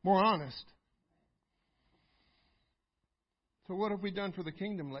are more honest. So what have we done for the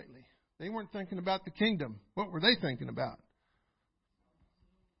kingdom lately? They weren't thinking about the kingdom. What were they thinking about?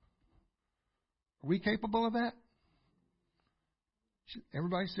 Are we capable of that? Should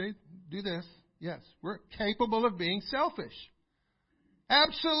everybody say, do this. Yes, we're capable of being selfish.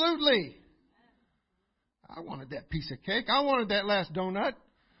 Absolutely. I wanted that piece of cake. I wanted that last donut.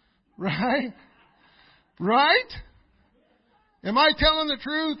 Right? Right? Am I telling the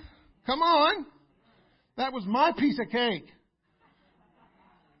truth? Come on. That was my piece of cake.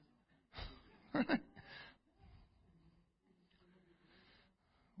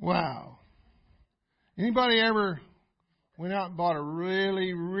 Wow. Anybody ever went out and bought a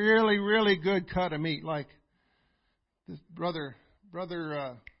really, really, really good cut of meat? Like this brother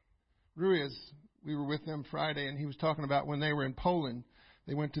Ruiz, we were with them Friday, and he was talking about when they were in Poland,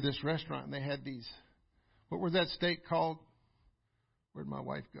 they went to this restaurant and they had these, what was that steak called? Where'd my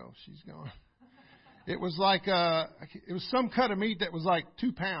wife go? She's gone. It was like, it was some cut of meat that was like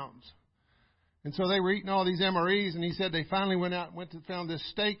 2 pounds. And so they were eating all these MREs, and he said they finally went out and found this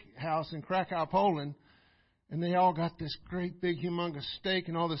steak house in Krakow, Poland, and they all got this great big humongous steak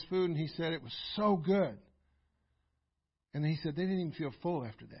and all this food, and he said it was so good. And he said they didn't even feel full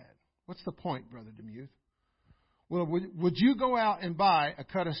after that. What's the point, Brother Demuth? Well, would you go out and buy a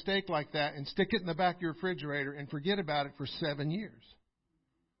cut of steak like that and stick it in the back of your refrigerator and forget about it for 7 years?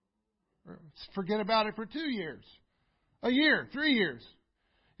 Or forget about it for 2 years, a year, 3 years.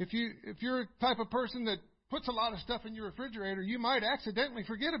 If you're a type of person that puts a lot of stuff in your refrigerator, you might accidentally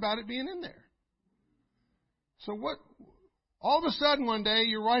forget about it being in there. So what? All of a sudden one day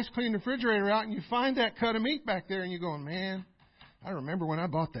your wife's cleaning the refrigerator out and you find that cut of meat back there and you're going, man, I remember when I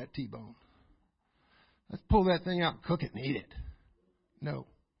bought that T-bone. Let's pull that thing out and cook it and eat it. No.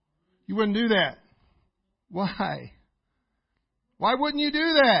 You wouldn't do that. Why? Why wouldn't you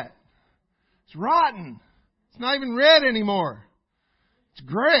do that? It's rotten. It's not even red anymore. It's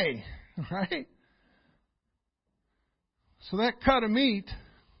gray, right? So that cut of meat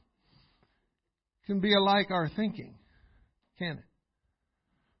can be like our thinking, can it?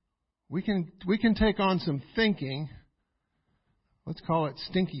 We can take on some thinking. Let's call it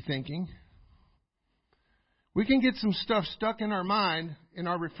stinky thinking. We can get some stuff stuck in our mind, in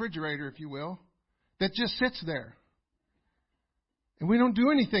our refrigerator, if you will, that just sits there. And we don't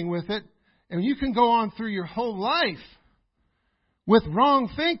do anything with it. And you can go on through your whole life with wrong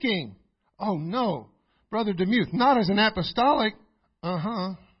thinking. Oh, no. Brother Demuth, not as an apostolic.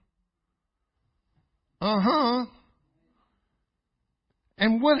 And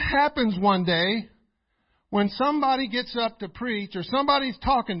what happens one day when somebody gets up to preach or somebody's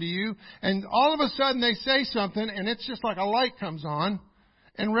talking to you and all of a sudden they say something and it's just like a light comes on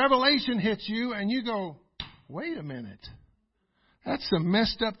and revelation hits you and you go, wait a minute. That's some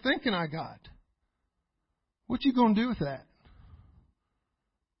messed up thinking I got. What you going to do with that?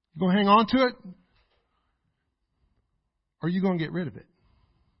 You going to hang on to it? Or are you going to get rid of it?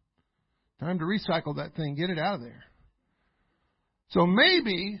 Time to recycle that thing. Get it out of there. So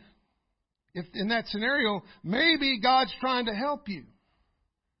maybe, if in that scenario, maybe God's trying to help you.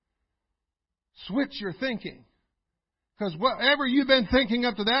 Switch your thinking. Because whatever you've been thinking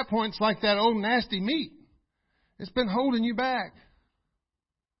up to that point, it's like that old nasty meat. It's been holding you back.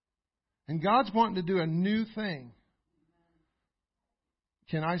 And God's wanting to do a new thing.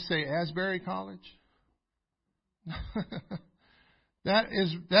 Can I say Asbury College?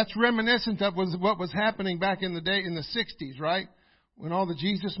 That's reminiscent of what was happening back in the day in the 60s, right? When all the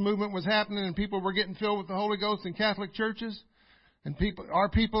Jesus movement was happening and people were getting filled with the Holy Ghost in Catholic churches. And our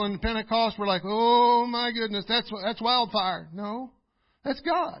people in Pentecost were like, oh my goodness, that's wildfire. No, that's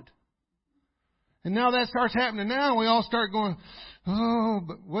God. And now that starts happening now, and we all start going, oh,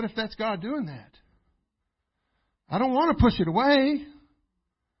 but what if that's God doing that? I don't want to push it away.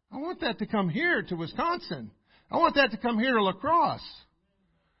 I want that to come here to Wisconsin. I want that to come here to La Crosse.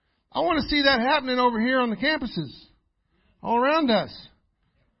 I want to see that happening over here on the campuses, all around us.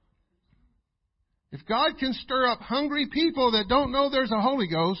 If God can stir up hungry people that don't know there's a Holy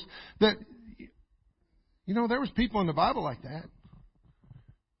Ghost, there was people in the Bible like that.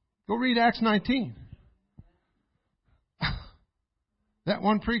 Go read Acts 19. That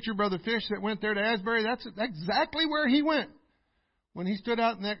one preacher, Brother Fish, that went there to Asbury, that's exactly where he went when he stood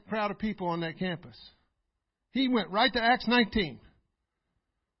out in that crowd of people on that campus. He went right to Acts 19.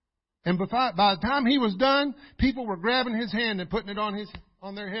 And by the time he was done, people were grabbing his hand and putting it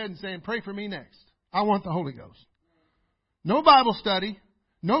on their head and saying, pray for me next. I want the Holy Ghost. No Bible study,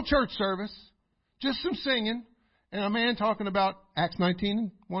 no church service, just some singing, and a man talking about Acts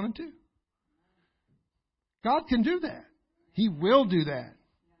 19, 1 and 2. God can do that. He will do that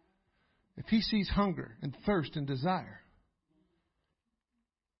if He sees hunger and thirst and desire.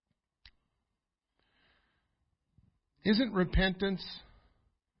 Isn't repentance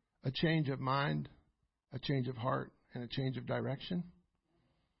a change of mind, a change of heart, and a change of direction?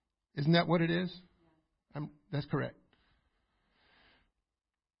 Isn't that what it is? That's correct.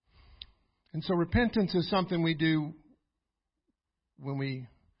 And so repentance is something we do when we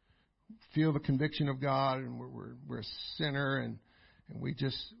feel the conviction of God and we're a sinner and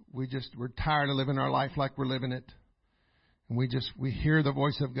we're tired of living our life like we're living it. And we hear the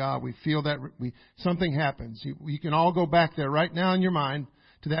voice of God. We feel that something happens. You can all go back there right now in your mind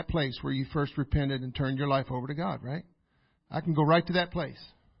to that place where you first repented and turned your life over to God, right? I can go right to that place.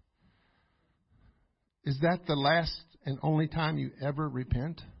 Is that the last and only time you ever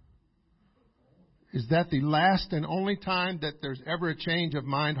repent? Is that the last and only time that there's ever a change of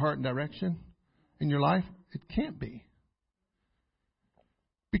mind, heart, and direction in your life? It can't be.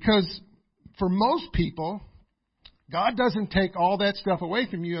 Because for most people, God doesn't take all that stuff away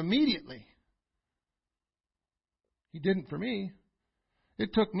from you immediately. He didn't for me.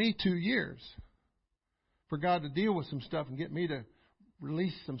 It took me 2 years for God to deal with some stuff and get me to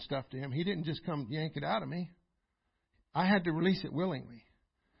release some stuff to Him. He didn't just come yank it out of me. I had to release it willingly.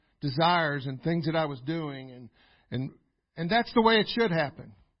 Desires and things that I was doing, and that's the way it should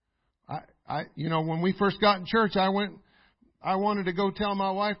happen. When we first got in church, I wanted to go tell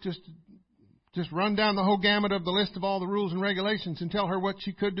my wife just run down the whole gamut of the list of all the rules and regulations and tell her what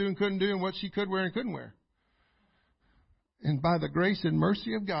she could do and couldn't do and what she could wear and couldn't wear. And by the grace and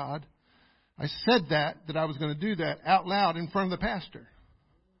mercy of God, I said that I was going to do that out loud in front of the pastor.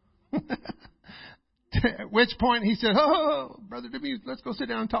 At which point he said, "Oh, Brother Demus, let's go sit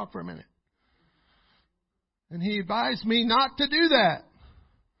down and talk for a minute." And he advised me not to do that,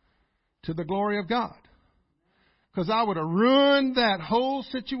 to the glory of God. Because I would have ruined that whole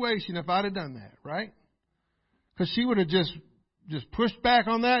situation if I'd have done that, right? Because she would have just pushed back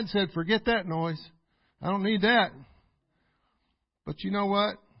on that and said, "Forget that noise. I don't need that." But you know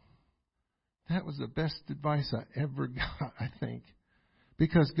what? That was the best advice I ever got, I think.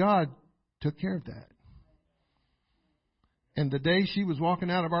 Because God took care of that. And the day she was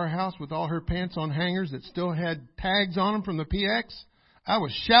walking out of our house with all her pants on hangers that still had tags on them from the PX, I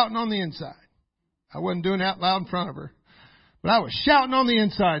was shouting on the inside. I wasn't doing it out loud in front of her. But I was shouting on the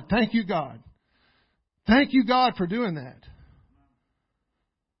inside, "Thank you, God. Thank you, God, for doing that."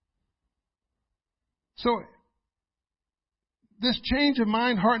 So, this change of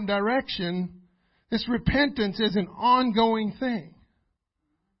mind, heart, and direction, this repentance is an ongoing thing.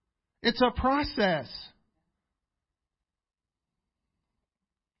 It's a process.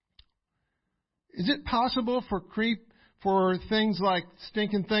 Is it possible for things like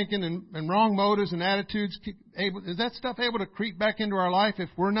stinking thinking and wrong motives and attitudes, is that stuff able to creep back into our life if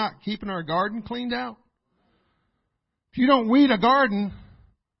we're not keeping our garden cleaned out? If you don't weed a garden,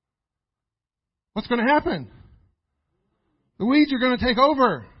 what's going to happen? The weeds are going to take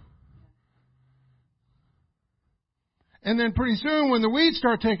over. And then pretty soon when the weeds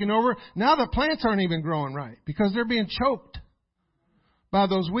start taking over, now the plants aren't even growing right because they're being choked by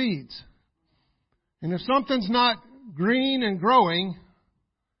those weeds. And if something's not green and growing,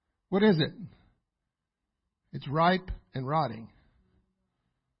 what is it? It's ripe and rotting.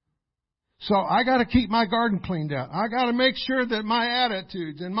 So I got to keep my garden cleaned out. I got to make sure that my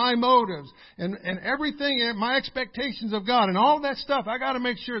attitudes and my motives and everything, and my expectations of God and all that stuff, I got to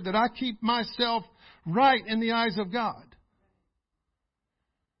make sure that I keep myself right in the eyes of God.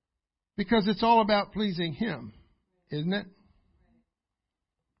 Because it's all about pleasing Him, isn't it?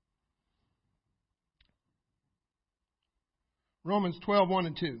 Romans 12:1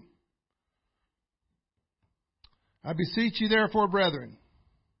 and 2. I beseech you therefore, brethren,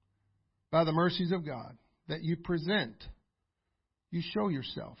 by the mercies of God, that you show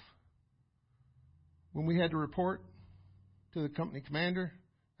yourself. When we had to report to the company commander,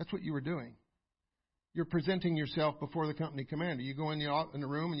 that's what you were doing. You're presenting yourself before the company commander. You go in the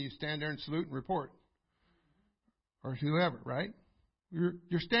room and you stand there and salute and report. Or whoever, right? You're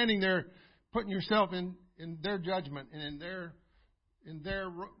standing there putting yourself in their judgment and in their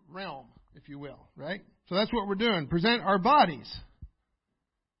realm, if you will, right? So that's what we're doing. Present our bodies.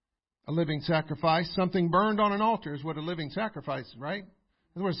 A living sacrifice. Something burned on an altar is what a living sacrifice is, right?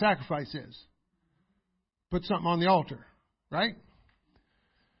 That's what a sacrifice is. Put something on the altar, right?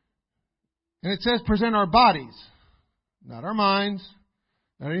 And it says present our bodies. Not our minds.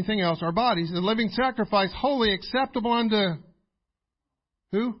 Not anything else. Our bodies. A living sacrifice, holy, acceptable unto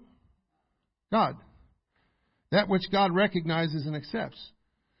who? God. That which God recognizes and accepts.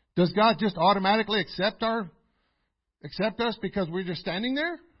 Does God just automatically accept us because we're just standing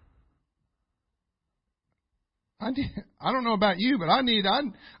there? I don't know about you, but I need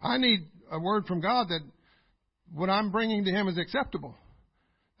a word from God that what I'm bringing to Him is acceptable.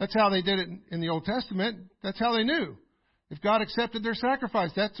 That's how they did it in the Old Testament. That's how they knew. If God accepted their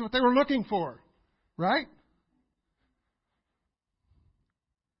sacrifice, that's what they were looking for. Right?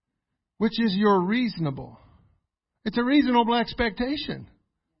 Which is your reasonable. It's a reasonable expectation.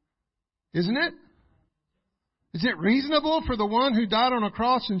 Isn't it? Is it reasonable for the one who died on a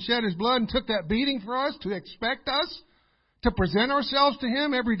cross and shed His blood and took that beating for us to expect us to present ourselves to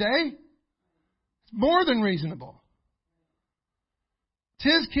Him every day? It's more than reasonable. It's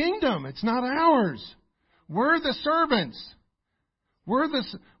His kingdom. It's not ours. We're the servants.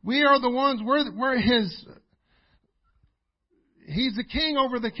 We are the ones. We're His. He's the king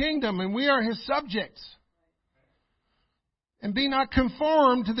over the kingdom, and we are His subjects. And be not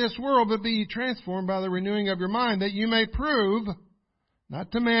conformed to this world, but be ye transformed by the renewing of your mind, that you may prove,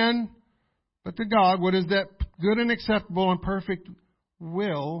 not to man, but to God, what is that good and acceptable and perfect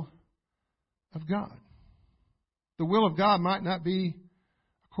will of God. The will of God might not be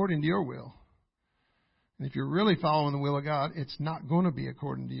according to your will. And if you're really following the will of God, it's not going to be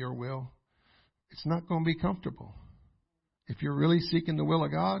according to your will. It's not going to be comfortable. If you're really seeking the will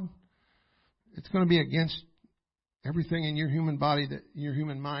of God, it's going to be against everything in your human body, your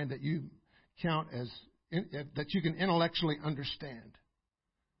human mind that you count as, that you can intellectually understand.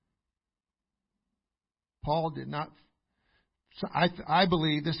 Paul did not, I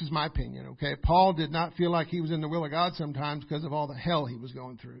believe, this is my opinion, okay? Paul did not feel like he was in the will of God sometimes because of all the hell he was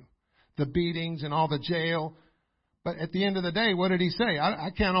going through. The beatings and all the jail. But at the end of the day, what did he say?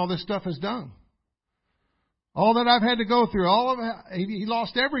 I count all this stuff as done. All that I've had to go through, all of it, he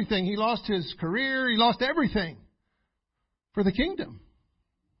lost everything. He lost his career. He lost everything for the kingdom,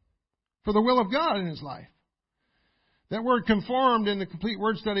 for the will of God in his life. That word conformed in the Complete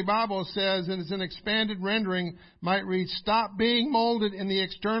Word Study Bible says, and it's an expanded rendering, might read, stop being molded in the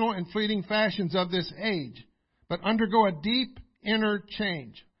external and fleeting fashions of this age, but undergo a deep inner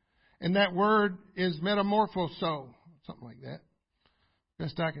change. And that word is metamorphoso, something like that.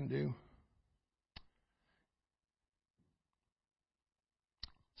 Best I can do.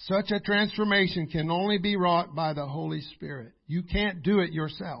 Such a transformation can only be wrought by the Holy Spirit. You can't do it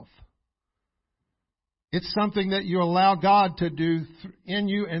yourself. It's something that you allow God to do in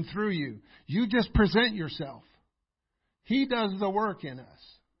you and through you. You just present yourself. He does the work in us.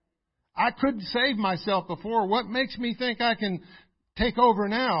 I couldn't save myself before. What makes me think I can take over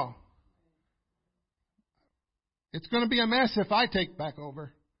now? It's going to be a mess if I take back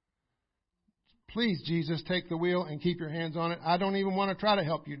over. Please, Jesus, take the wheel and keep your hands on it. I don't even want to try to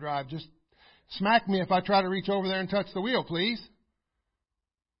help you drive. Just smack me if I try to reach over there and touch the wheel, please.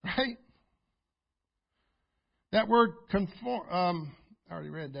 Right? That word conform, I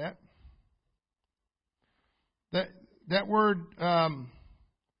already read that. That word,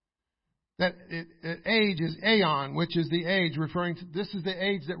 age is aeon, which is the age referring to, this is the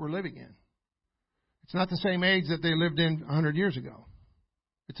age that we're living in. It's not the same age that they lived in 100 years ago.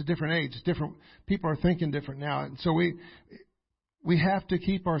 It's a different age. It's different. People are thinking different now. And so we have to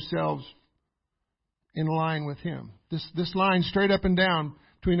keep ourselves in line with Him. This line straight up and down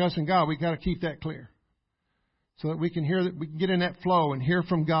between us and God, we've got to keep that clear. So that we can hear that we can get in that flow and hear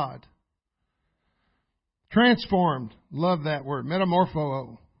from God. Transformed. Love that word.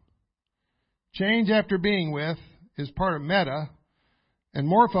 Metamorpho. Change after being with is part of meta. And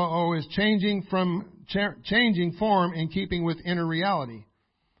morpho is changing form in keeping with inner reality.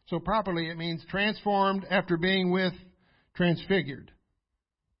 So properly it means transformed after being with, transfigured.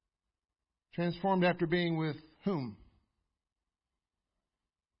 Transformed after being with whom?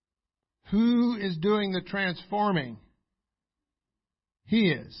 Who is doing the transforming? He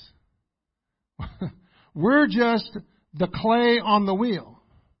is. We're just the clay on the wheel.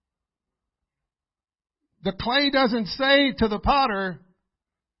 The clay doesn't say to the potter,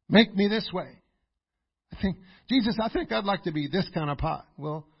 make me this way. Jesus, I think I'd like to be this kind of pot.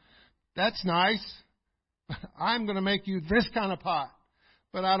 Well, that's nice. I'm going to make you this kind of pot.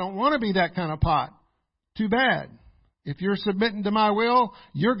 But I don't want to be that kind of pot. Too bad. If you're submitting to my will,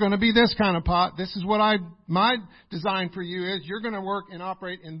 you're going to be this kind of pot. This is what my design for you is. You're going to work and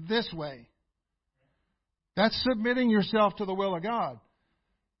operate in this way. That's submitting yourself to the will of God.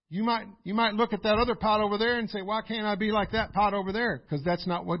 You might look at that other pot over there and say, why can't I be like that pot over there? Because that's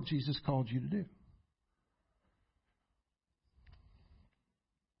not what Jesus called you to do.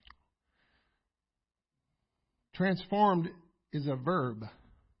 Transformed is a verb.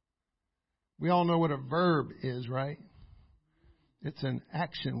 We all know what a verb is, right? It's an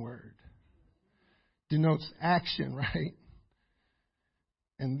action word. Denotes action, right?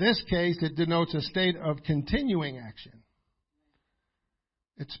 In this case, it denotes a state of continuing action.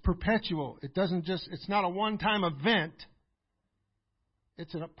 It's perpetual. It's not a one-time event.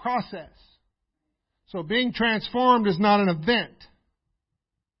 It's a process. So being transformed is not an event.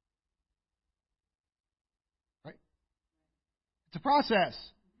 Right? It's a process.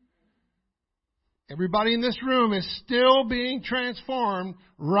 Everybody in this room is still being transformed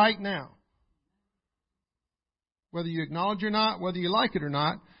right now. Whether you acknowledge it or not, whether you like it or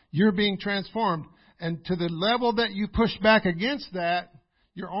not, you're being transformed. And to the level that you push back against that,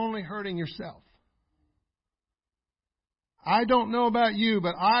 you're only hurting yourself. I don't know about you,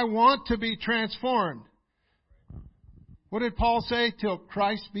 but I want to be transformed. What did Paul say? Till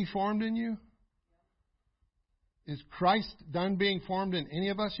Christ be formed in you? Is Christ done being formed in any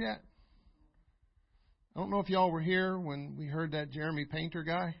of us yet? I don't know if y'all were here when we heard that Jeremy Painter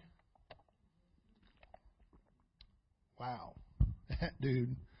guy. Wow. That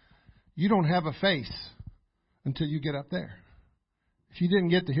dude. You don't have a face until you get up there. If you didn't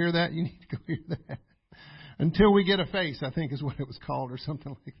get to hear that, you need to go hear that. Until we get a face, I think is what it was called, or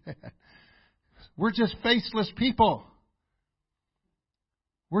something like that. We're just faceless people.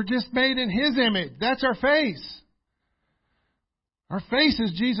 We're just made in His image. That's our face. Our face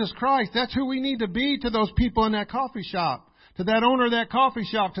is Jesus Christ. That's who we need to be to those people in that coffee shop, to that owner of that coffee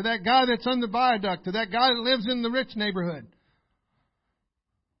shop, to that guy that's on the viaduct, to that guy that lives in the rich neighborhood.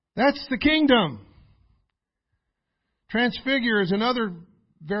 That's the kingdom. Transfigure is another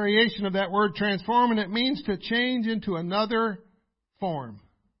variation of that word transform, and it means to change into another form.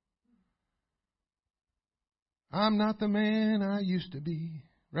 I'm not the man I used to be,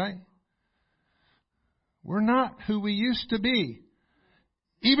 right? We're not who we used to be.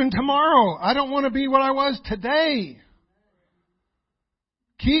 Even tomorrow, I don't want to be what I was today.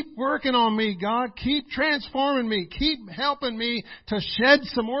 Keep working on me, God. Keep transforming me. Keep helping me to shed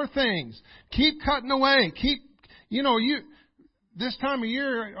some more things. Keep cutting away. This time of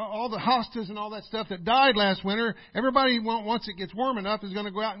year, all the hostas and all that stuff that died last winter, everybody, once it gets warm enough, is going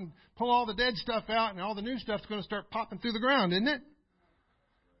to go out and pull all the dead stuff out, and all the new stuff's going to start popping through the ground, isn't it?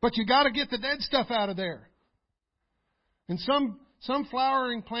 But you got to get the dead stuff out of there. And some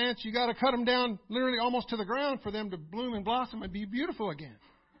flowering plants, you got to cut them down literally almost to the ground for them to bloom and blossom and be beautiful again.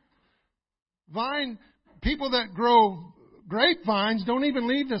 People that grow grapevines don't even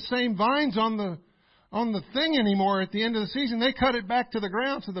leave the same vines on the thing anymore at the end of the season. They cut it back to the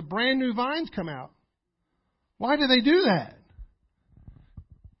ground so the brand new vines come out. Why do they do that?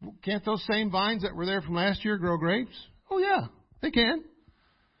 Can't those same vines that were there from last year grow grapes? Oh yeah, they can.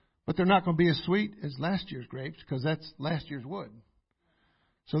 But they're not going to be as sweet as last year's grapes because that's last year's wood.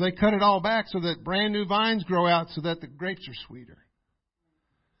 So they cut it all back so that brand new vines grow out so that the grapes are sweeter.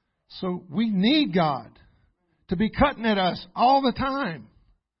 So we need God to be cutting at us all the time.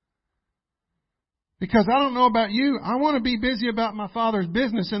 Because I don't know about you, I want to be busy about my Father's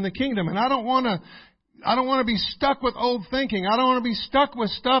business in the kingdom, and I don't want to be stuck with old thinking. I don't want to be stuck with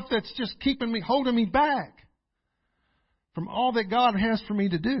stuff that's just holding me back from all that God has for me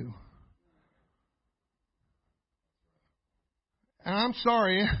to do. And I'm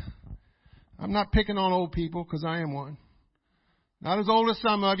sorry, I'm not picking on old people because I am one. Not as old as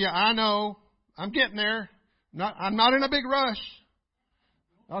some of you. I know. I'm getting there. I'm not in a big rush.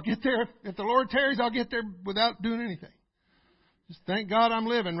 I'll get there. If the Lord tarries, I'll get there without doing anything. Just thank God I'm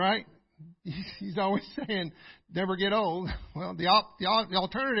living, right? He's always saying, never get old. Well, the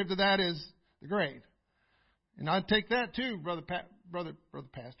alternative to that is the grave. And I'd take that too, Brother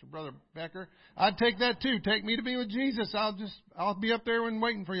Becker. I'd take that too. Take me to be with Jesus. I'll be up there and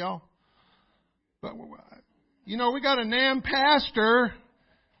waiting for y'all. But, you know, we got a NAM pastor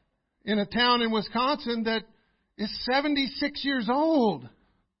in a town in Wisconsin that is 76 years old.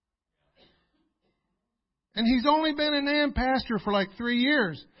 And he's only been a NAM pastor for like 3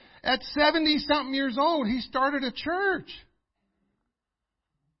 years. At 70-something years old, he started a church.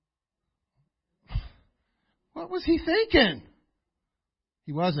 What was he thinking?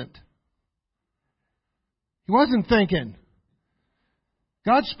 He wasn't. He wasn't thinking.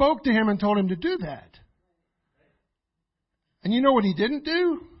 God spoke to him and told him to do that. And you know what he didn't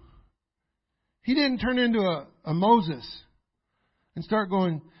do? He didn't turn into a Moses and start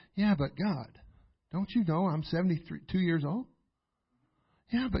going, yeah, but God, don't you know I'm 72 years old?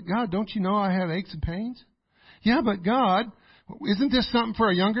 Yeah, but God, don't you know I have aches and pains? Yeah, but God, isn't this something for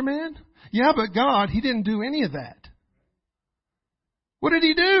a younger man? Yeah, but God, he didn't do any of that. What did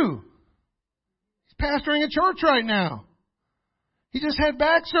he do? He's pastoring a church right now. He just had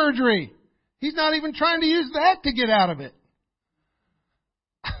back surgery. He's not even trying to use that to get out of it.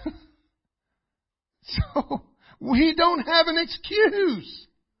 So, we don't have an excuse.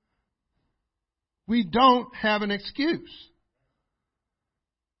 We don't have an excuse.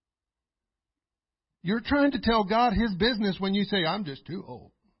 You're trying to tell God His business when you say, I'm just too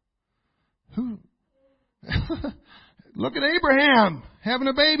old. Who? Look at Abraham having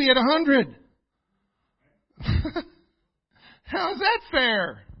a baby at 100. How is that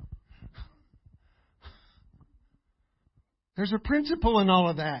fair? There's a principle in all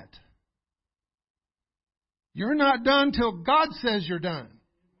of that. You're not done till God says you're done.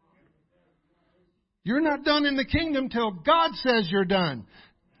 You're not done in the kingdom till God says you're done.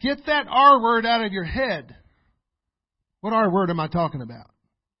 Get that R word out of your head. What R word am I talking about?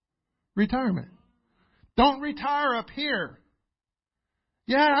 Retirement. Don't retire up here.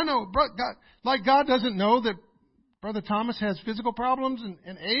 Yeah, I know. God doesn't know that Brother Thomas has physical problems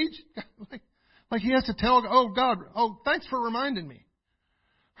and age. like he has to tell, God, thanks for reminding me.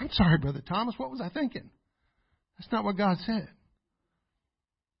 I'm sorry, Brother Thomas. What was I thinking? That's not what God said.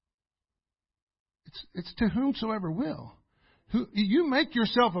 It's to whomsoever will. You make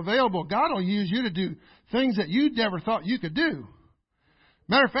yourself available. God will use you to do things that you never thought you could do.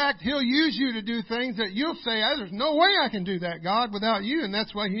 Matter of fact, He'll use you to do things that you'll say, there's no way I can do that, God, without you. And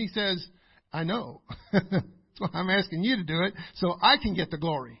that's why He says, I know. That's why I'm asking you to do it, so I can get the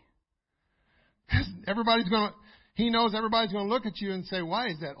glory. Because He knows everybody's going to look at you and say, why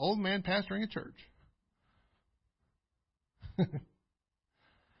is that old man pastoring a church?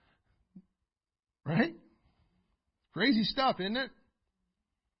 Right? Crazy stuff, isn't it?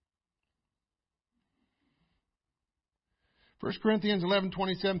 1 Corinthians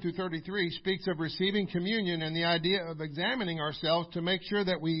 11:27-33 speaks of receiving communion and the idea of examining ourselves to make sure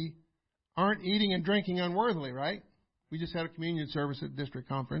that we aren't eating and drinking unworthily, right? We just had a communion service at district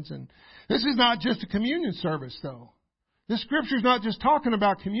conference, and this is not just a communion service, though. This scripture is not just talking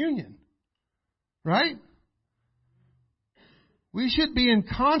about communion, right? We should be in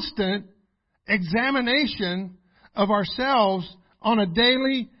constant examination of ourselves on a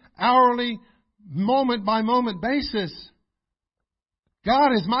daily, hourly, moment-by-moment basis.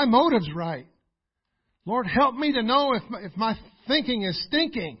 God, is my motives right? Lord, help me to know if my thinking is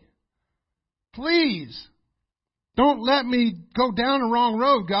stinking. Please, don't let me go down a wrong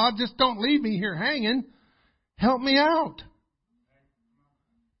road, God. Just don't leave me here hanging. Help me out.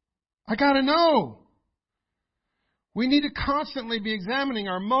 I got to know. We need to constantly be examining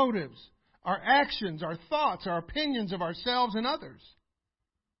our motives, our actions, our thoughts, our opinions of ourselves and others.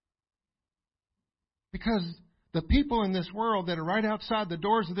 Because the people in this world that are right outside the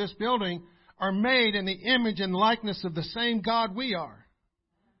doors of this building are made in the image and likeness of the same God we are.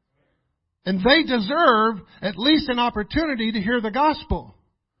 And they deserve at least an opportunity to hear the gospel.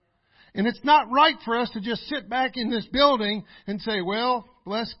 And it's not right for us to just sit back in this building and say, well,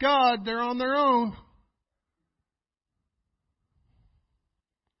 bless God, they're on their own.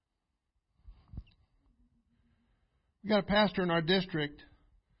 We got a pastor in our district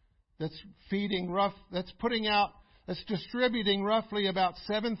that's distributing roughly about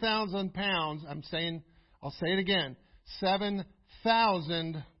 7,000 pounds. I'll say it again,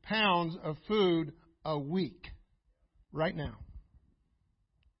 7,000 pounds of food a week right now.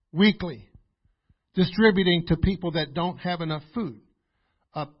 Weekly. Distributing to people that don't have enough food.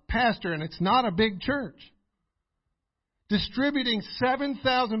 A pastor, and it's not a big church, distributing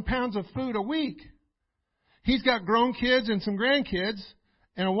 7,000 pounds of food a week. He's got grown kids and some grandkids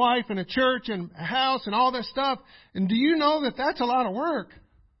and a wife and a church and a house and all this stuff. And do you know that that's a lot of work?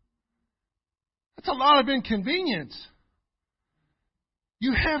 That's a lot of inconvenience.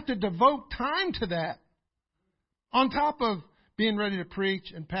 You have to devote time to that. On top of being ready to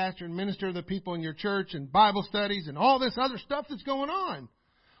preach and pastor and minister to the people in your church and Bible studies and all this other stuff that's going on.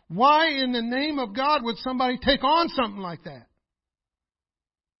 Why in the name of God would somebody take on something like that?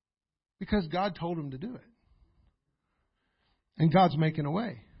 Because God told him to do it. And God's making a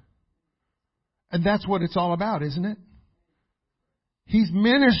way. And that's what it's all about, isn't it? He's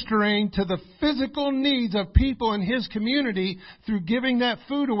ministering to the physical needs of people in his community through giving that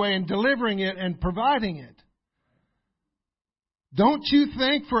food away and delivering it and providing it. Don't you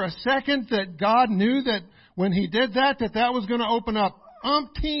think for a second that God knew that when he did that was going to open up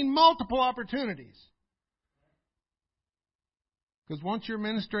multiple opportunities? Because once you're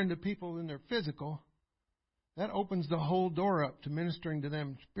ministering to people in their physical, that opens the whole door up to ministering to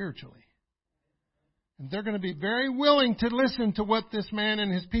them spiritually. And they're going to be very willing to listen to what this man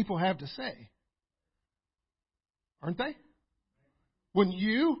and his people have to say. Aren't they? Wouldn't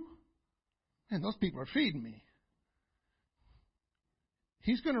you? Man, those people are feeding me.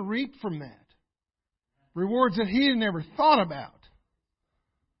 He's going to reap from that. Rewards that he had never thought about.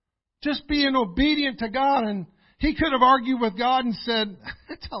 Just being obedient to God. And he could have argued with God and said,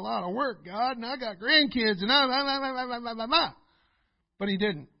 that's a lot of work, God, and I got grandkids, and blah. But he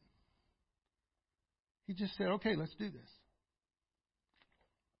didn't. He just said, okay, let's do this.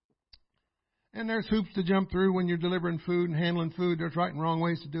 And there's hoops to jump through when you're delivering food and handling food. There's right and wrong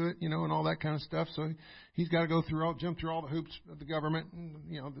ways to do it, and all that kind of stuff. So he's got to jump through all the hoops of the government, and,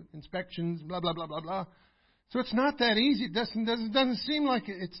 the inspections, blah, blah, blah, blah, blah. So it's not that easy. It doesn't seem like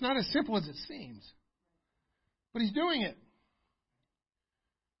it's not as simple as it seems. But he's doing it.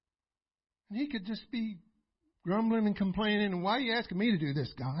 And he could just be grumbling and complaining. And why are you asking me to do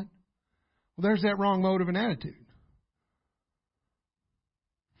this, God? Well, there's that wrong motive and attitude.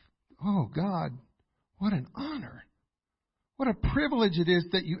 Oh, God, what an honor. What a privilege it is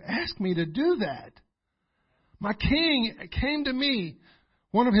that you ask me to do that. My king came to me,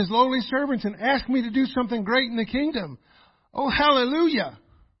 one of his lowly servants, and asked me to do something great in the kingdom. Oh, hallelujah.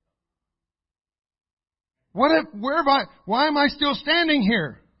 Why am I still standing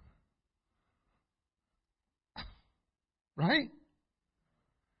here? Right?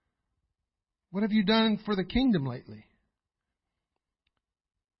 What have you done for the kingdom lately?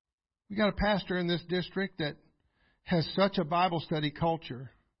 We got a pastor in this district that has such a Bible study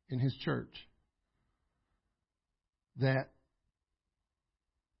culture in his church that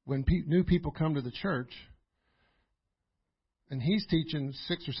when new people come to the church, and he's teaching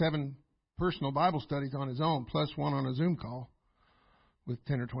 6 or 7 personal Bible studies on his own, plus one on a Zoom call with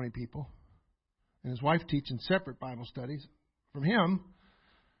 10 or 20 people, and his wife teaching separate Bible studies from him.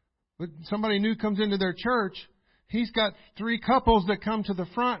 But somebody new comes into their church, he's got 3 couples that come to the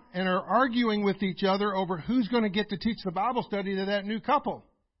front and are arguing with each other over who's going to get to teach the Bible study to that new couple.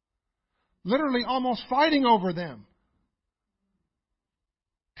 Literally almost fighting over them.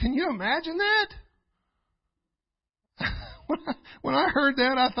 Can you imagine that? When I heard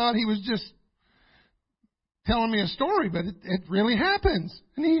that, I thought he was just telling me a story, but it really happens.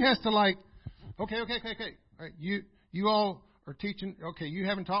 And he has to okay. All right, you all are teaching. Okay, you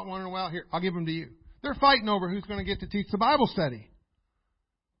haven't taught one in a while. Here, I'll give them to you. They're fighting over who's going to get to teach the Bible study.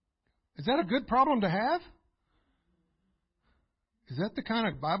 Is that a good problem to have? Is that the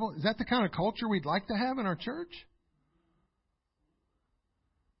kind of culture we'd like to have in our church?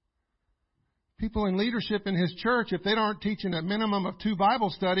 People in leadership in his church, if they aren't teaching a minimum of 2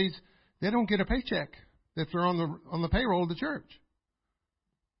 Bible studies, they don't get a paycheck if they're on the payroll of the church.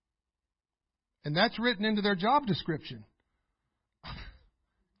 And that's written into their job description.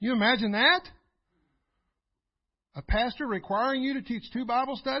 You imagine that? A pastor requiring you to teach 2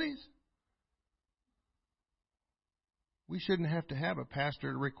 Bible studies? We shouldn't have to have a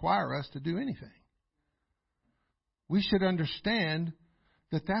pastor to require us to do anything. We should understand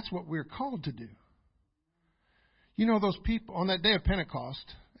that that's what we're called to do. Those people on that day of Pentecost.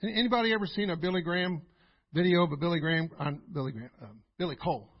 Anybody ever seen a Billy Graham video of a Billy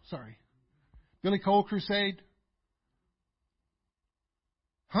Cole crusade?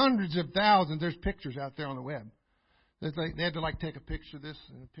 Hundreds of thousands. There's pictures out there on the web. They had to take a picture of this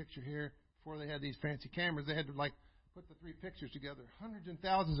and a picture here before they had these fancy cameras. They had to put the 3 pictures together. Hundreds and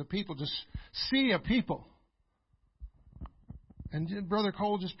thousands of people, just sea of people. And Brother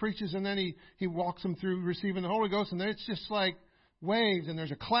Cole just preaches, and then he walks them through receiving the Holy Ghost, and then it's just like waves, and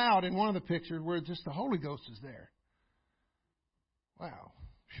there's a cloud in one of the pictures where just the Holy Ghost is there. Wow.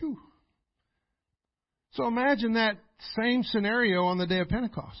 Phew. So imagine that same scenario on the day of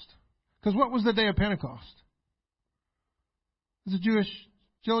Pentecost. Because what was the day of Pentecost? It was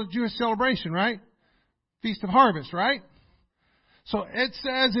a Jewish celebration, right? Feast of Harvest, right? So it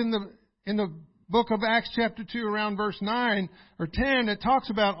says in the book of Acts chapter 2 around verse 9 or 10, it talks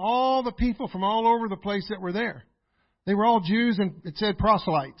about all the people from all over the place that were there. They were all Jews, and it said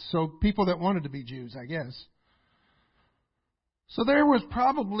proselytes, so people that wanted to be Jews, I guess. So there was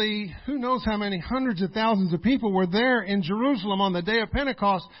probably, who knows how many hundreds of thousands of people were there in Jerusalem on the day of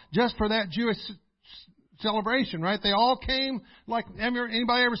Pentecost just for that Jewish celebration, right? They all came, like,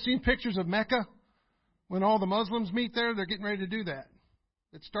 anybody ever seen pictures of Mecca? When all the Muslims meet there, they're getting ready to do that.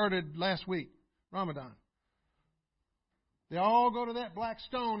 It started last week, Ramadan. They all go to that black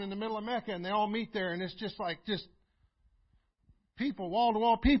stone in the middle of Mecca, and they all meet there, and it's just people,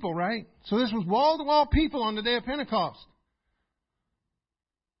 wall-to-wall people, right? So this was wall-to-wall people on the day of Pentecost.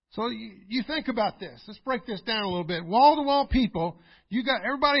 So you think about this. Let's break this down a little bit. Wall-to-wall people.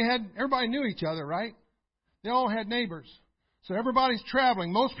 Everybody knew each other, right? They all had neighbors. So everybody's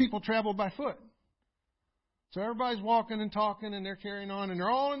traveling. Most people travel by foot. So everybody's walking and talking, and they're carrying on, and they're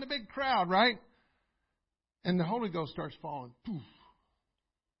all in the big crowd, right? And the Holy Ghost starts falling. Poof.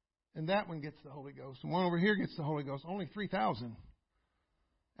 And that one gets the Holy Ghost. And one over here gets the Holy Ghost. Only 3,000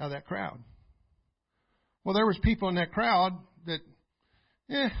 out of that crowd. Well, there was people in that crowd that,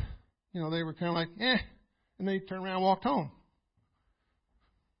 they were kind of like, and they turned around and walked home.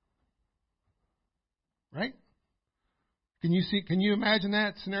 Right? Can you imagine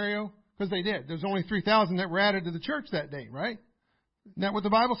that scenario? Because they did. There's only 3,000 that were added to the church that day, right? Isn't that what the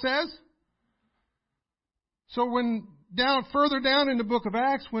Bible says? So further down in the book of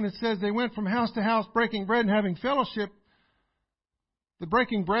Acts, when it says they went from house to house breaking bread and having fellowship, the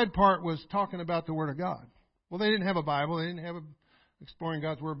breaking bread part was talking about the Word of God. Well, they didn't have a Bible. They didn't have a Exploring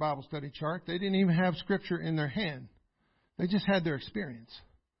God's Word Bible study chart. They didn't even have Scripture in their hand. They just had their experience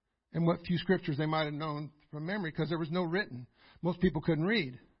and what few Scriptures they might have known from memory because there was no written. Most people couldn't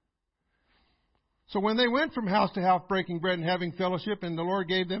read. So when they went from house to house breaking bread and having fellowship, and the Lord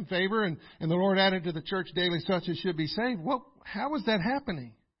gave them favor, and the Lord added to the church daily such as should be saved, how was that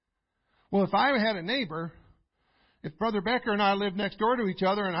happening? Well, if I had a neighbor, if Brother Becker and I lived next door to each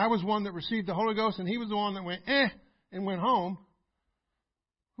other, and I was one that received the Holy Ghost, and he was the one that went, and went home,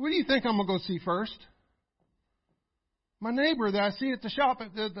 who do you think I'm going to go see first? My neighbor that I see at the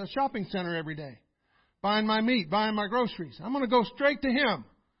shopping center every day, buying my meat, buying my groceries. I'm going to go straight to him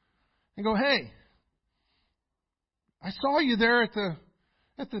and go, hey, I saw you there at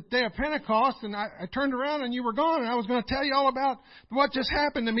the day of Pentecost, and I turned around and you were gone, and I was going to tell you all about what just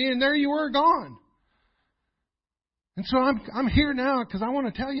happened to me, and there you were gone. And so I'm here now because I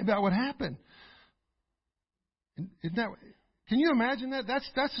want to tell you about what happened. Can you imagine that? That's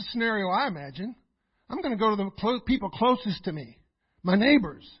the scenario I imagine. I'm going to go to the people closest to me, my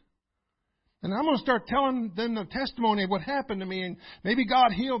neighbors. And I'm going to start telling them the testimony of what happened to me, and maybe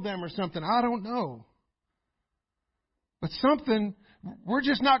God healed them or something. I don't know. But we're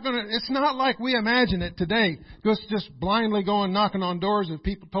just not going to, it's not like we imagine it today. Just blindly going knocking on doors of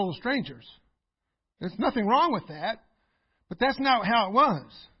people, total strangers. There's nothing wrong with that. But that's not how it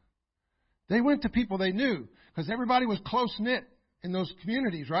was. They went to people they knew because everybody was close-knit in those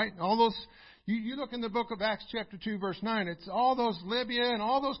communities, right? All those, you look in the book of Acts chapter 2 verse 9, it's all those Libya and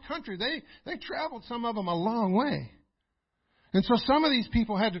all those countries. They traveled, some of them, a long way. And so some of these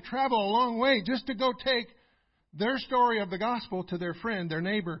people had to travel a long way just to go take their story of the gospel to their friend, their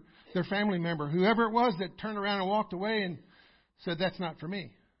neighbor, their family member, whoever it was that turned around and walked away and said, that's not for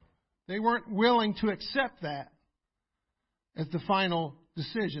me. They weren't willing to accept that as the final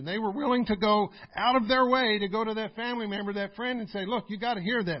decision. They were willing to go out of their way to go to that family member, that friend, and say, look, you got to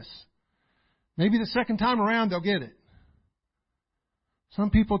hear this. Maybe the second time around they'll get it. Some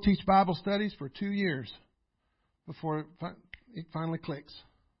people teach Bible studies for 2 years before it finally clicks.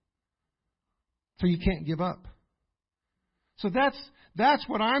 So you can't give up. So that's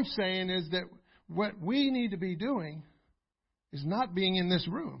what I'm saying is that what we need to be doing is not being in this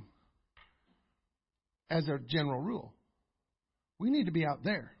room as a general rule. We need to be out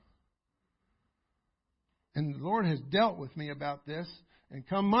there. And the Lord has dealt with me about this. And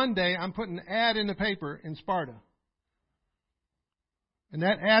come Monday, I'm putting an ad in the paper in Sparta. And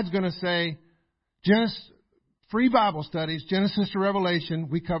that ad's going to say, free Bible studies, Genesis to Revelation,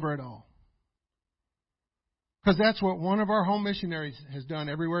 we cover it all. Because that's what one of our home missionaries has done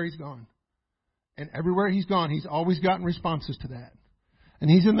everywhere he's gone. And everywhere he's gone, he's always gotten responses to that. And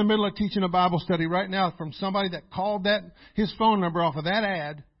he's in the middle of teaching a Bible study right now from somebody that called his phone number off of that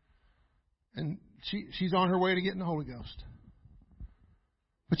ad. And she's on her way to getting the Holy Ghost.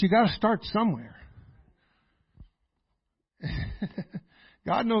 But you got to start somewhere.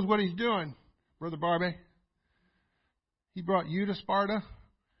 God knows what He's doing, Brother Barbie. He brought you to Sparta,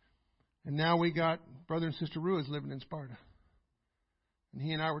 and now we got Brother and Sister Ruiz living in Sparta. And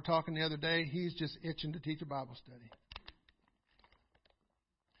he and I were talking the other day. He's just itching to teach a Bible study.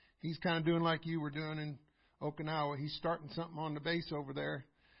 He's kind of doing like you were doing in Okinawa. He's starting something on the base over there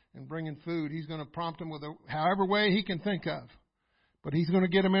and bringing food. He's going to prompt them with however way he can think of. But he's going to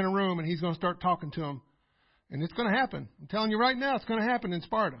get them in a room and he's going to start talking to them. And it's going to happen. I'm telling you right now, it's going to happen in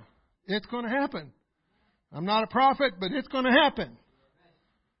Sparta. It's going to happen. I'm not a prophet, but it's going to happen.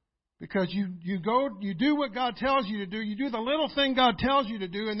 Because you go, you do what God tells you to do. You do the little thing God tells you to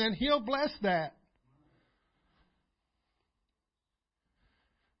do, and then He'll bless that.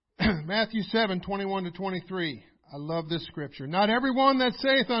 Matthew 7:21-23. I love this scripture. Not everyone that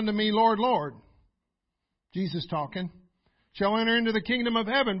saith unto me, Lord, Lord, Jesus talking, shall enter into the kingdom of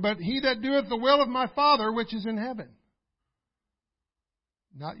heaven, but he that doeth the will of my Father which is in heaven.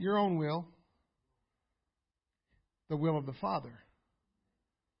 Not your own will, the will of the Father.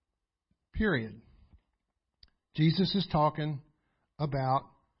 Period. Jesus is talking about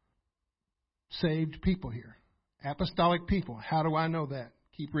saved people here. Apostolic people. How do I know that?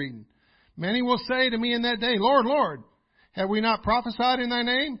 Keep reading. Many will say to me in that day, Lord, Lord, have we not prophesied in thy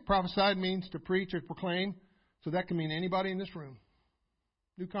name? Prophesied means to preach or proclaim. So that can mean anybody in this room.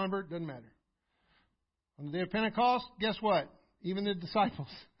 New convert, doesn't matter. On the day of Pentecost, guess what? Even the disciples.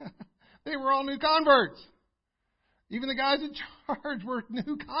 They were all new converts. Even the guys in charge were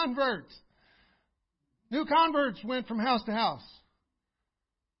new converts. New converts went from house to house.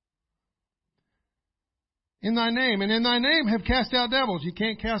 In thy name, and in thy name have cast out devils. You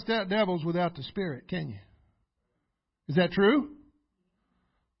can't cast out devils without the Spirit, can you? Is that true?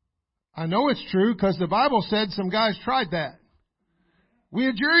 I know it's true because the Bible said some guys tried that. We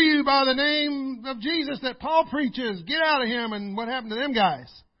adjure you by the name of Jesus that Paul preaches. Get out of him. And what happened to them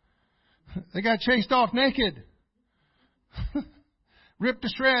guys? They got chased off naked. Ripped to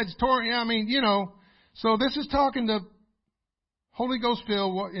shreds, torn. So this is talking to Holy Ghost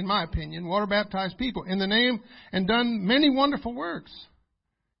filled, in my opinion, water baptized people in the name and done many wonderful works.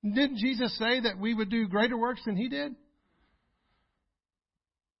 Didn't Jesus say that we would do greater works than He did?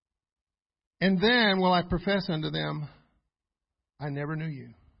 And then will I profess unto them, I never knew you.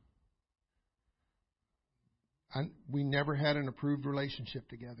 We never had an approved relationship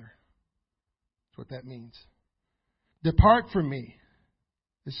together. That's what that means. Depart from me.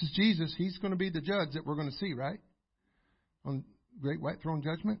 This is Jesus. He's going to be the judge that we're going to see, right? On great white throne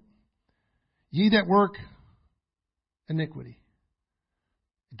judgment. Ye that work iniquity.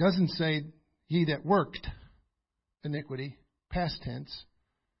 It doesn't say ye that worked iniquity, past tense.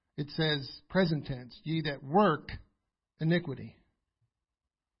 It says present tense. Ye that work iniquity.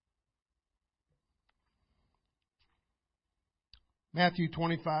 Matthew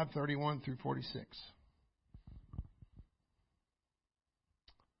 25:31-46.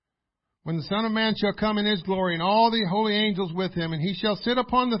 When the Son of Man shall come in His glory, and all the holy angels with Him, and He shall sit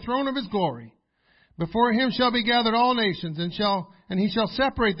upon the throne of His glory. Before Him shall be gathered all nations, and He shall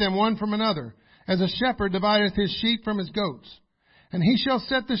separate them one from another, as a shepherd divideth his sheep from his goats. And He shall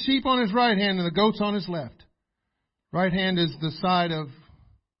set the sheep on His right hand, and the goats on His left. Right hand is the side of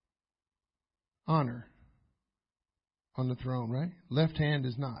honor on the throne, right? Left hand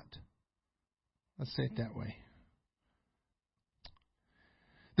is not. Let's say it that way.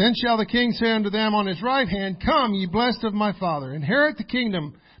 Then shall the King say unto them on His right hand, Come, ye blessed of my Father, inherit the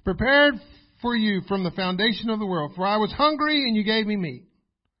kingdom prepared for you from the foundation of the world. For I was hungry, and you gave me meat.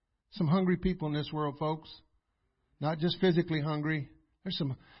 Some hungry people in this world, folks. Not just physically hungry.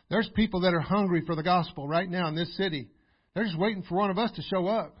 There's people that are hungry for the gospel right now in this city. They're just waiting for one of us to show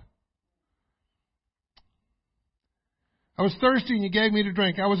up. I was thirsty and you gave me to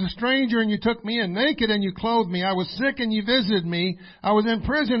drink. I was a stranger and you took me in. Naked and you clothed me. I was sick and you visited me. I was in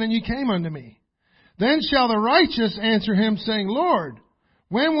prison and you came unto me. Then shall the righteous answer Him, saying, Lord,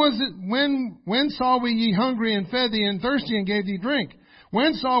 when saw we ye hungry and fed thee, and thirsty and gave thee drink?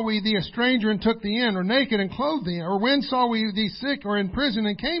 When saw we thee a stranger and took thee in, or naked and clothed thee? Or when saw we thee sick or in prison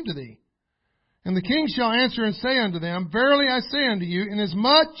and came to thee? And the King shall answer and say unto them, Verily I say unto you,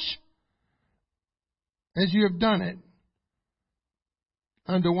 inasmuch as you have done it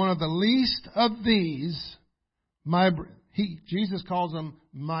unto one of the least of these, Jesus calls them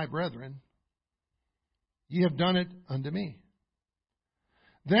my brethren, ye have done it unto me.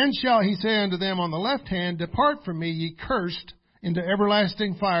 Then shall He say unto them on the left hand, Depart from me, ye cursed, into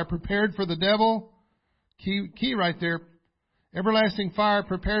everlasting fire prepared for the devil. Key right there. Everlasting fire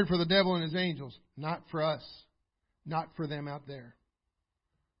prepared for the devil and his angels. Not for us. Not for them out there.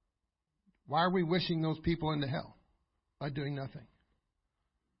 Why are we wishing those people into hell by doing nothing?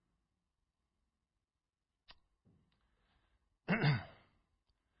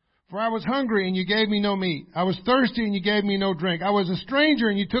 For I was hungry, and you gave me no meat. I was thirsty, and you gave me no drink. I was a stranger,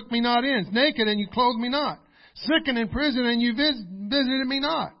 and you took me not in. Naked, and you clothed me not. Sick and in prison, and you visited me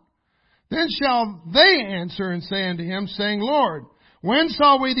not. Then shall they answer and say unto him, saying, Lord, when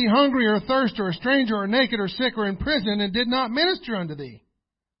saw we thee hungry, or thirsty, or a stranger, or naked, or sick, or in prison, and did not minister unto thee?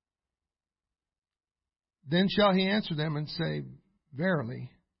 Then shall he answer them and say, Verily,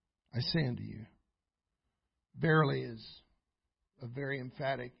 I say unto you. Verily is a very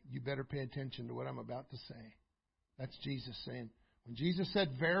emphatic, you better pay attention to what I'm about to say. That's Jesus saying. When Jesus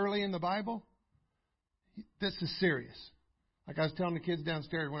said verily in the Bible, this is serious. Like I was telling the kids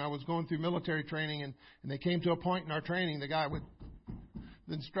downstairs when I was going through military training and they came to a point in our training, the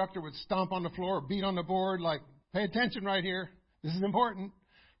instructor would stomp on the floor or beat on the board like, pay attention right here. This is important.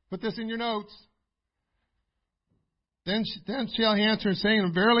 Put this in your notes. Then shall he answer,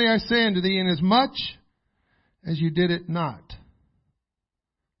 saying, Verily I say unto thee, inasmuch as you did it not.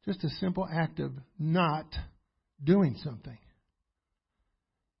 Just a simple act of not doing something.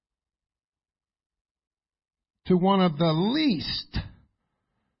 To one of the least,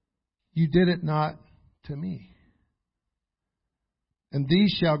 you did it not to me. And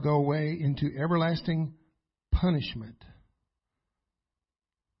these shall go away into everlasting punishment.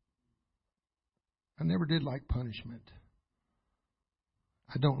 I never did like punishment.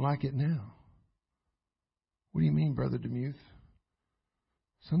 I don't like it now. What do you mean, Brother Demuth?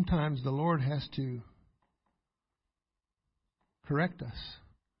 Sometimes the Lord has to correct us.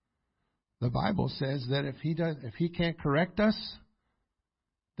 The Bible says that if He can't correct us,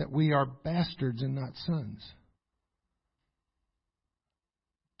 that we are bastards and not sons.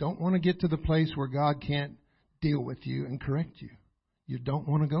 Don't want to get to the place where God can't deal with you and correct you. You don't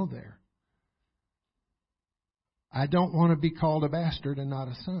want to go there. I don't want to be called a bastard and not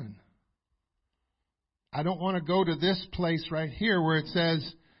a son. I don't want to go to this place right here where it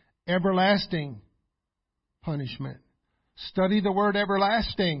says everlasting punishment. Study the word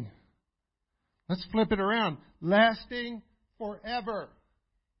everlasting. Let's flip it around. Lasting forever.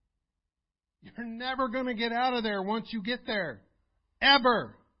 You're never going to get out of there once you get there.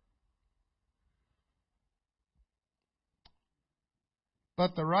 Ever.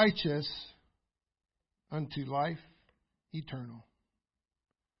 But the righteous unto life eternal.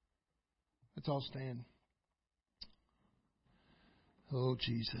 Let's all stand. Oh,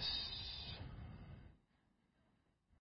 Jesus.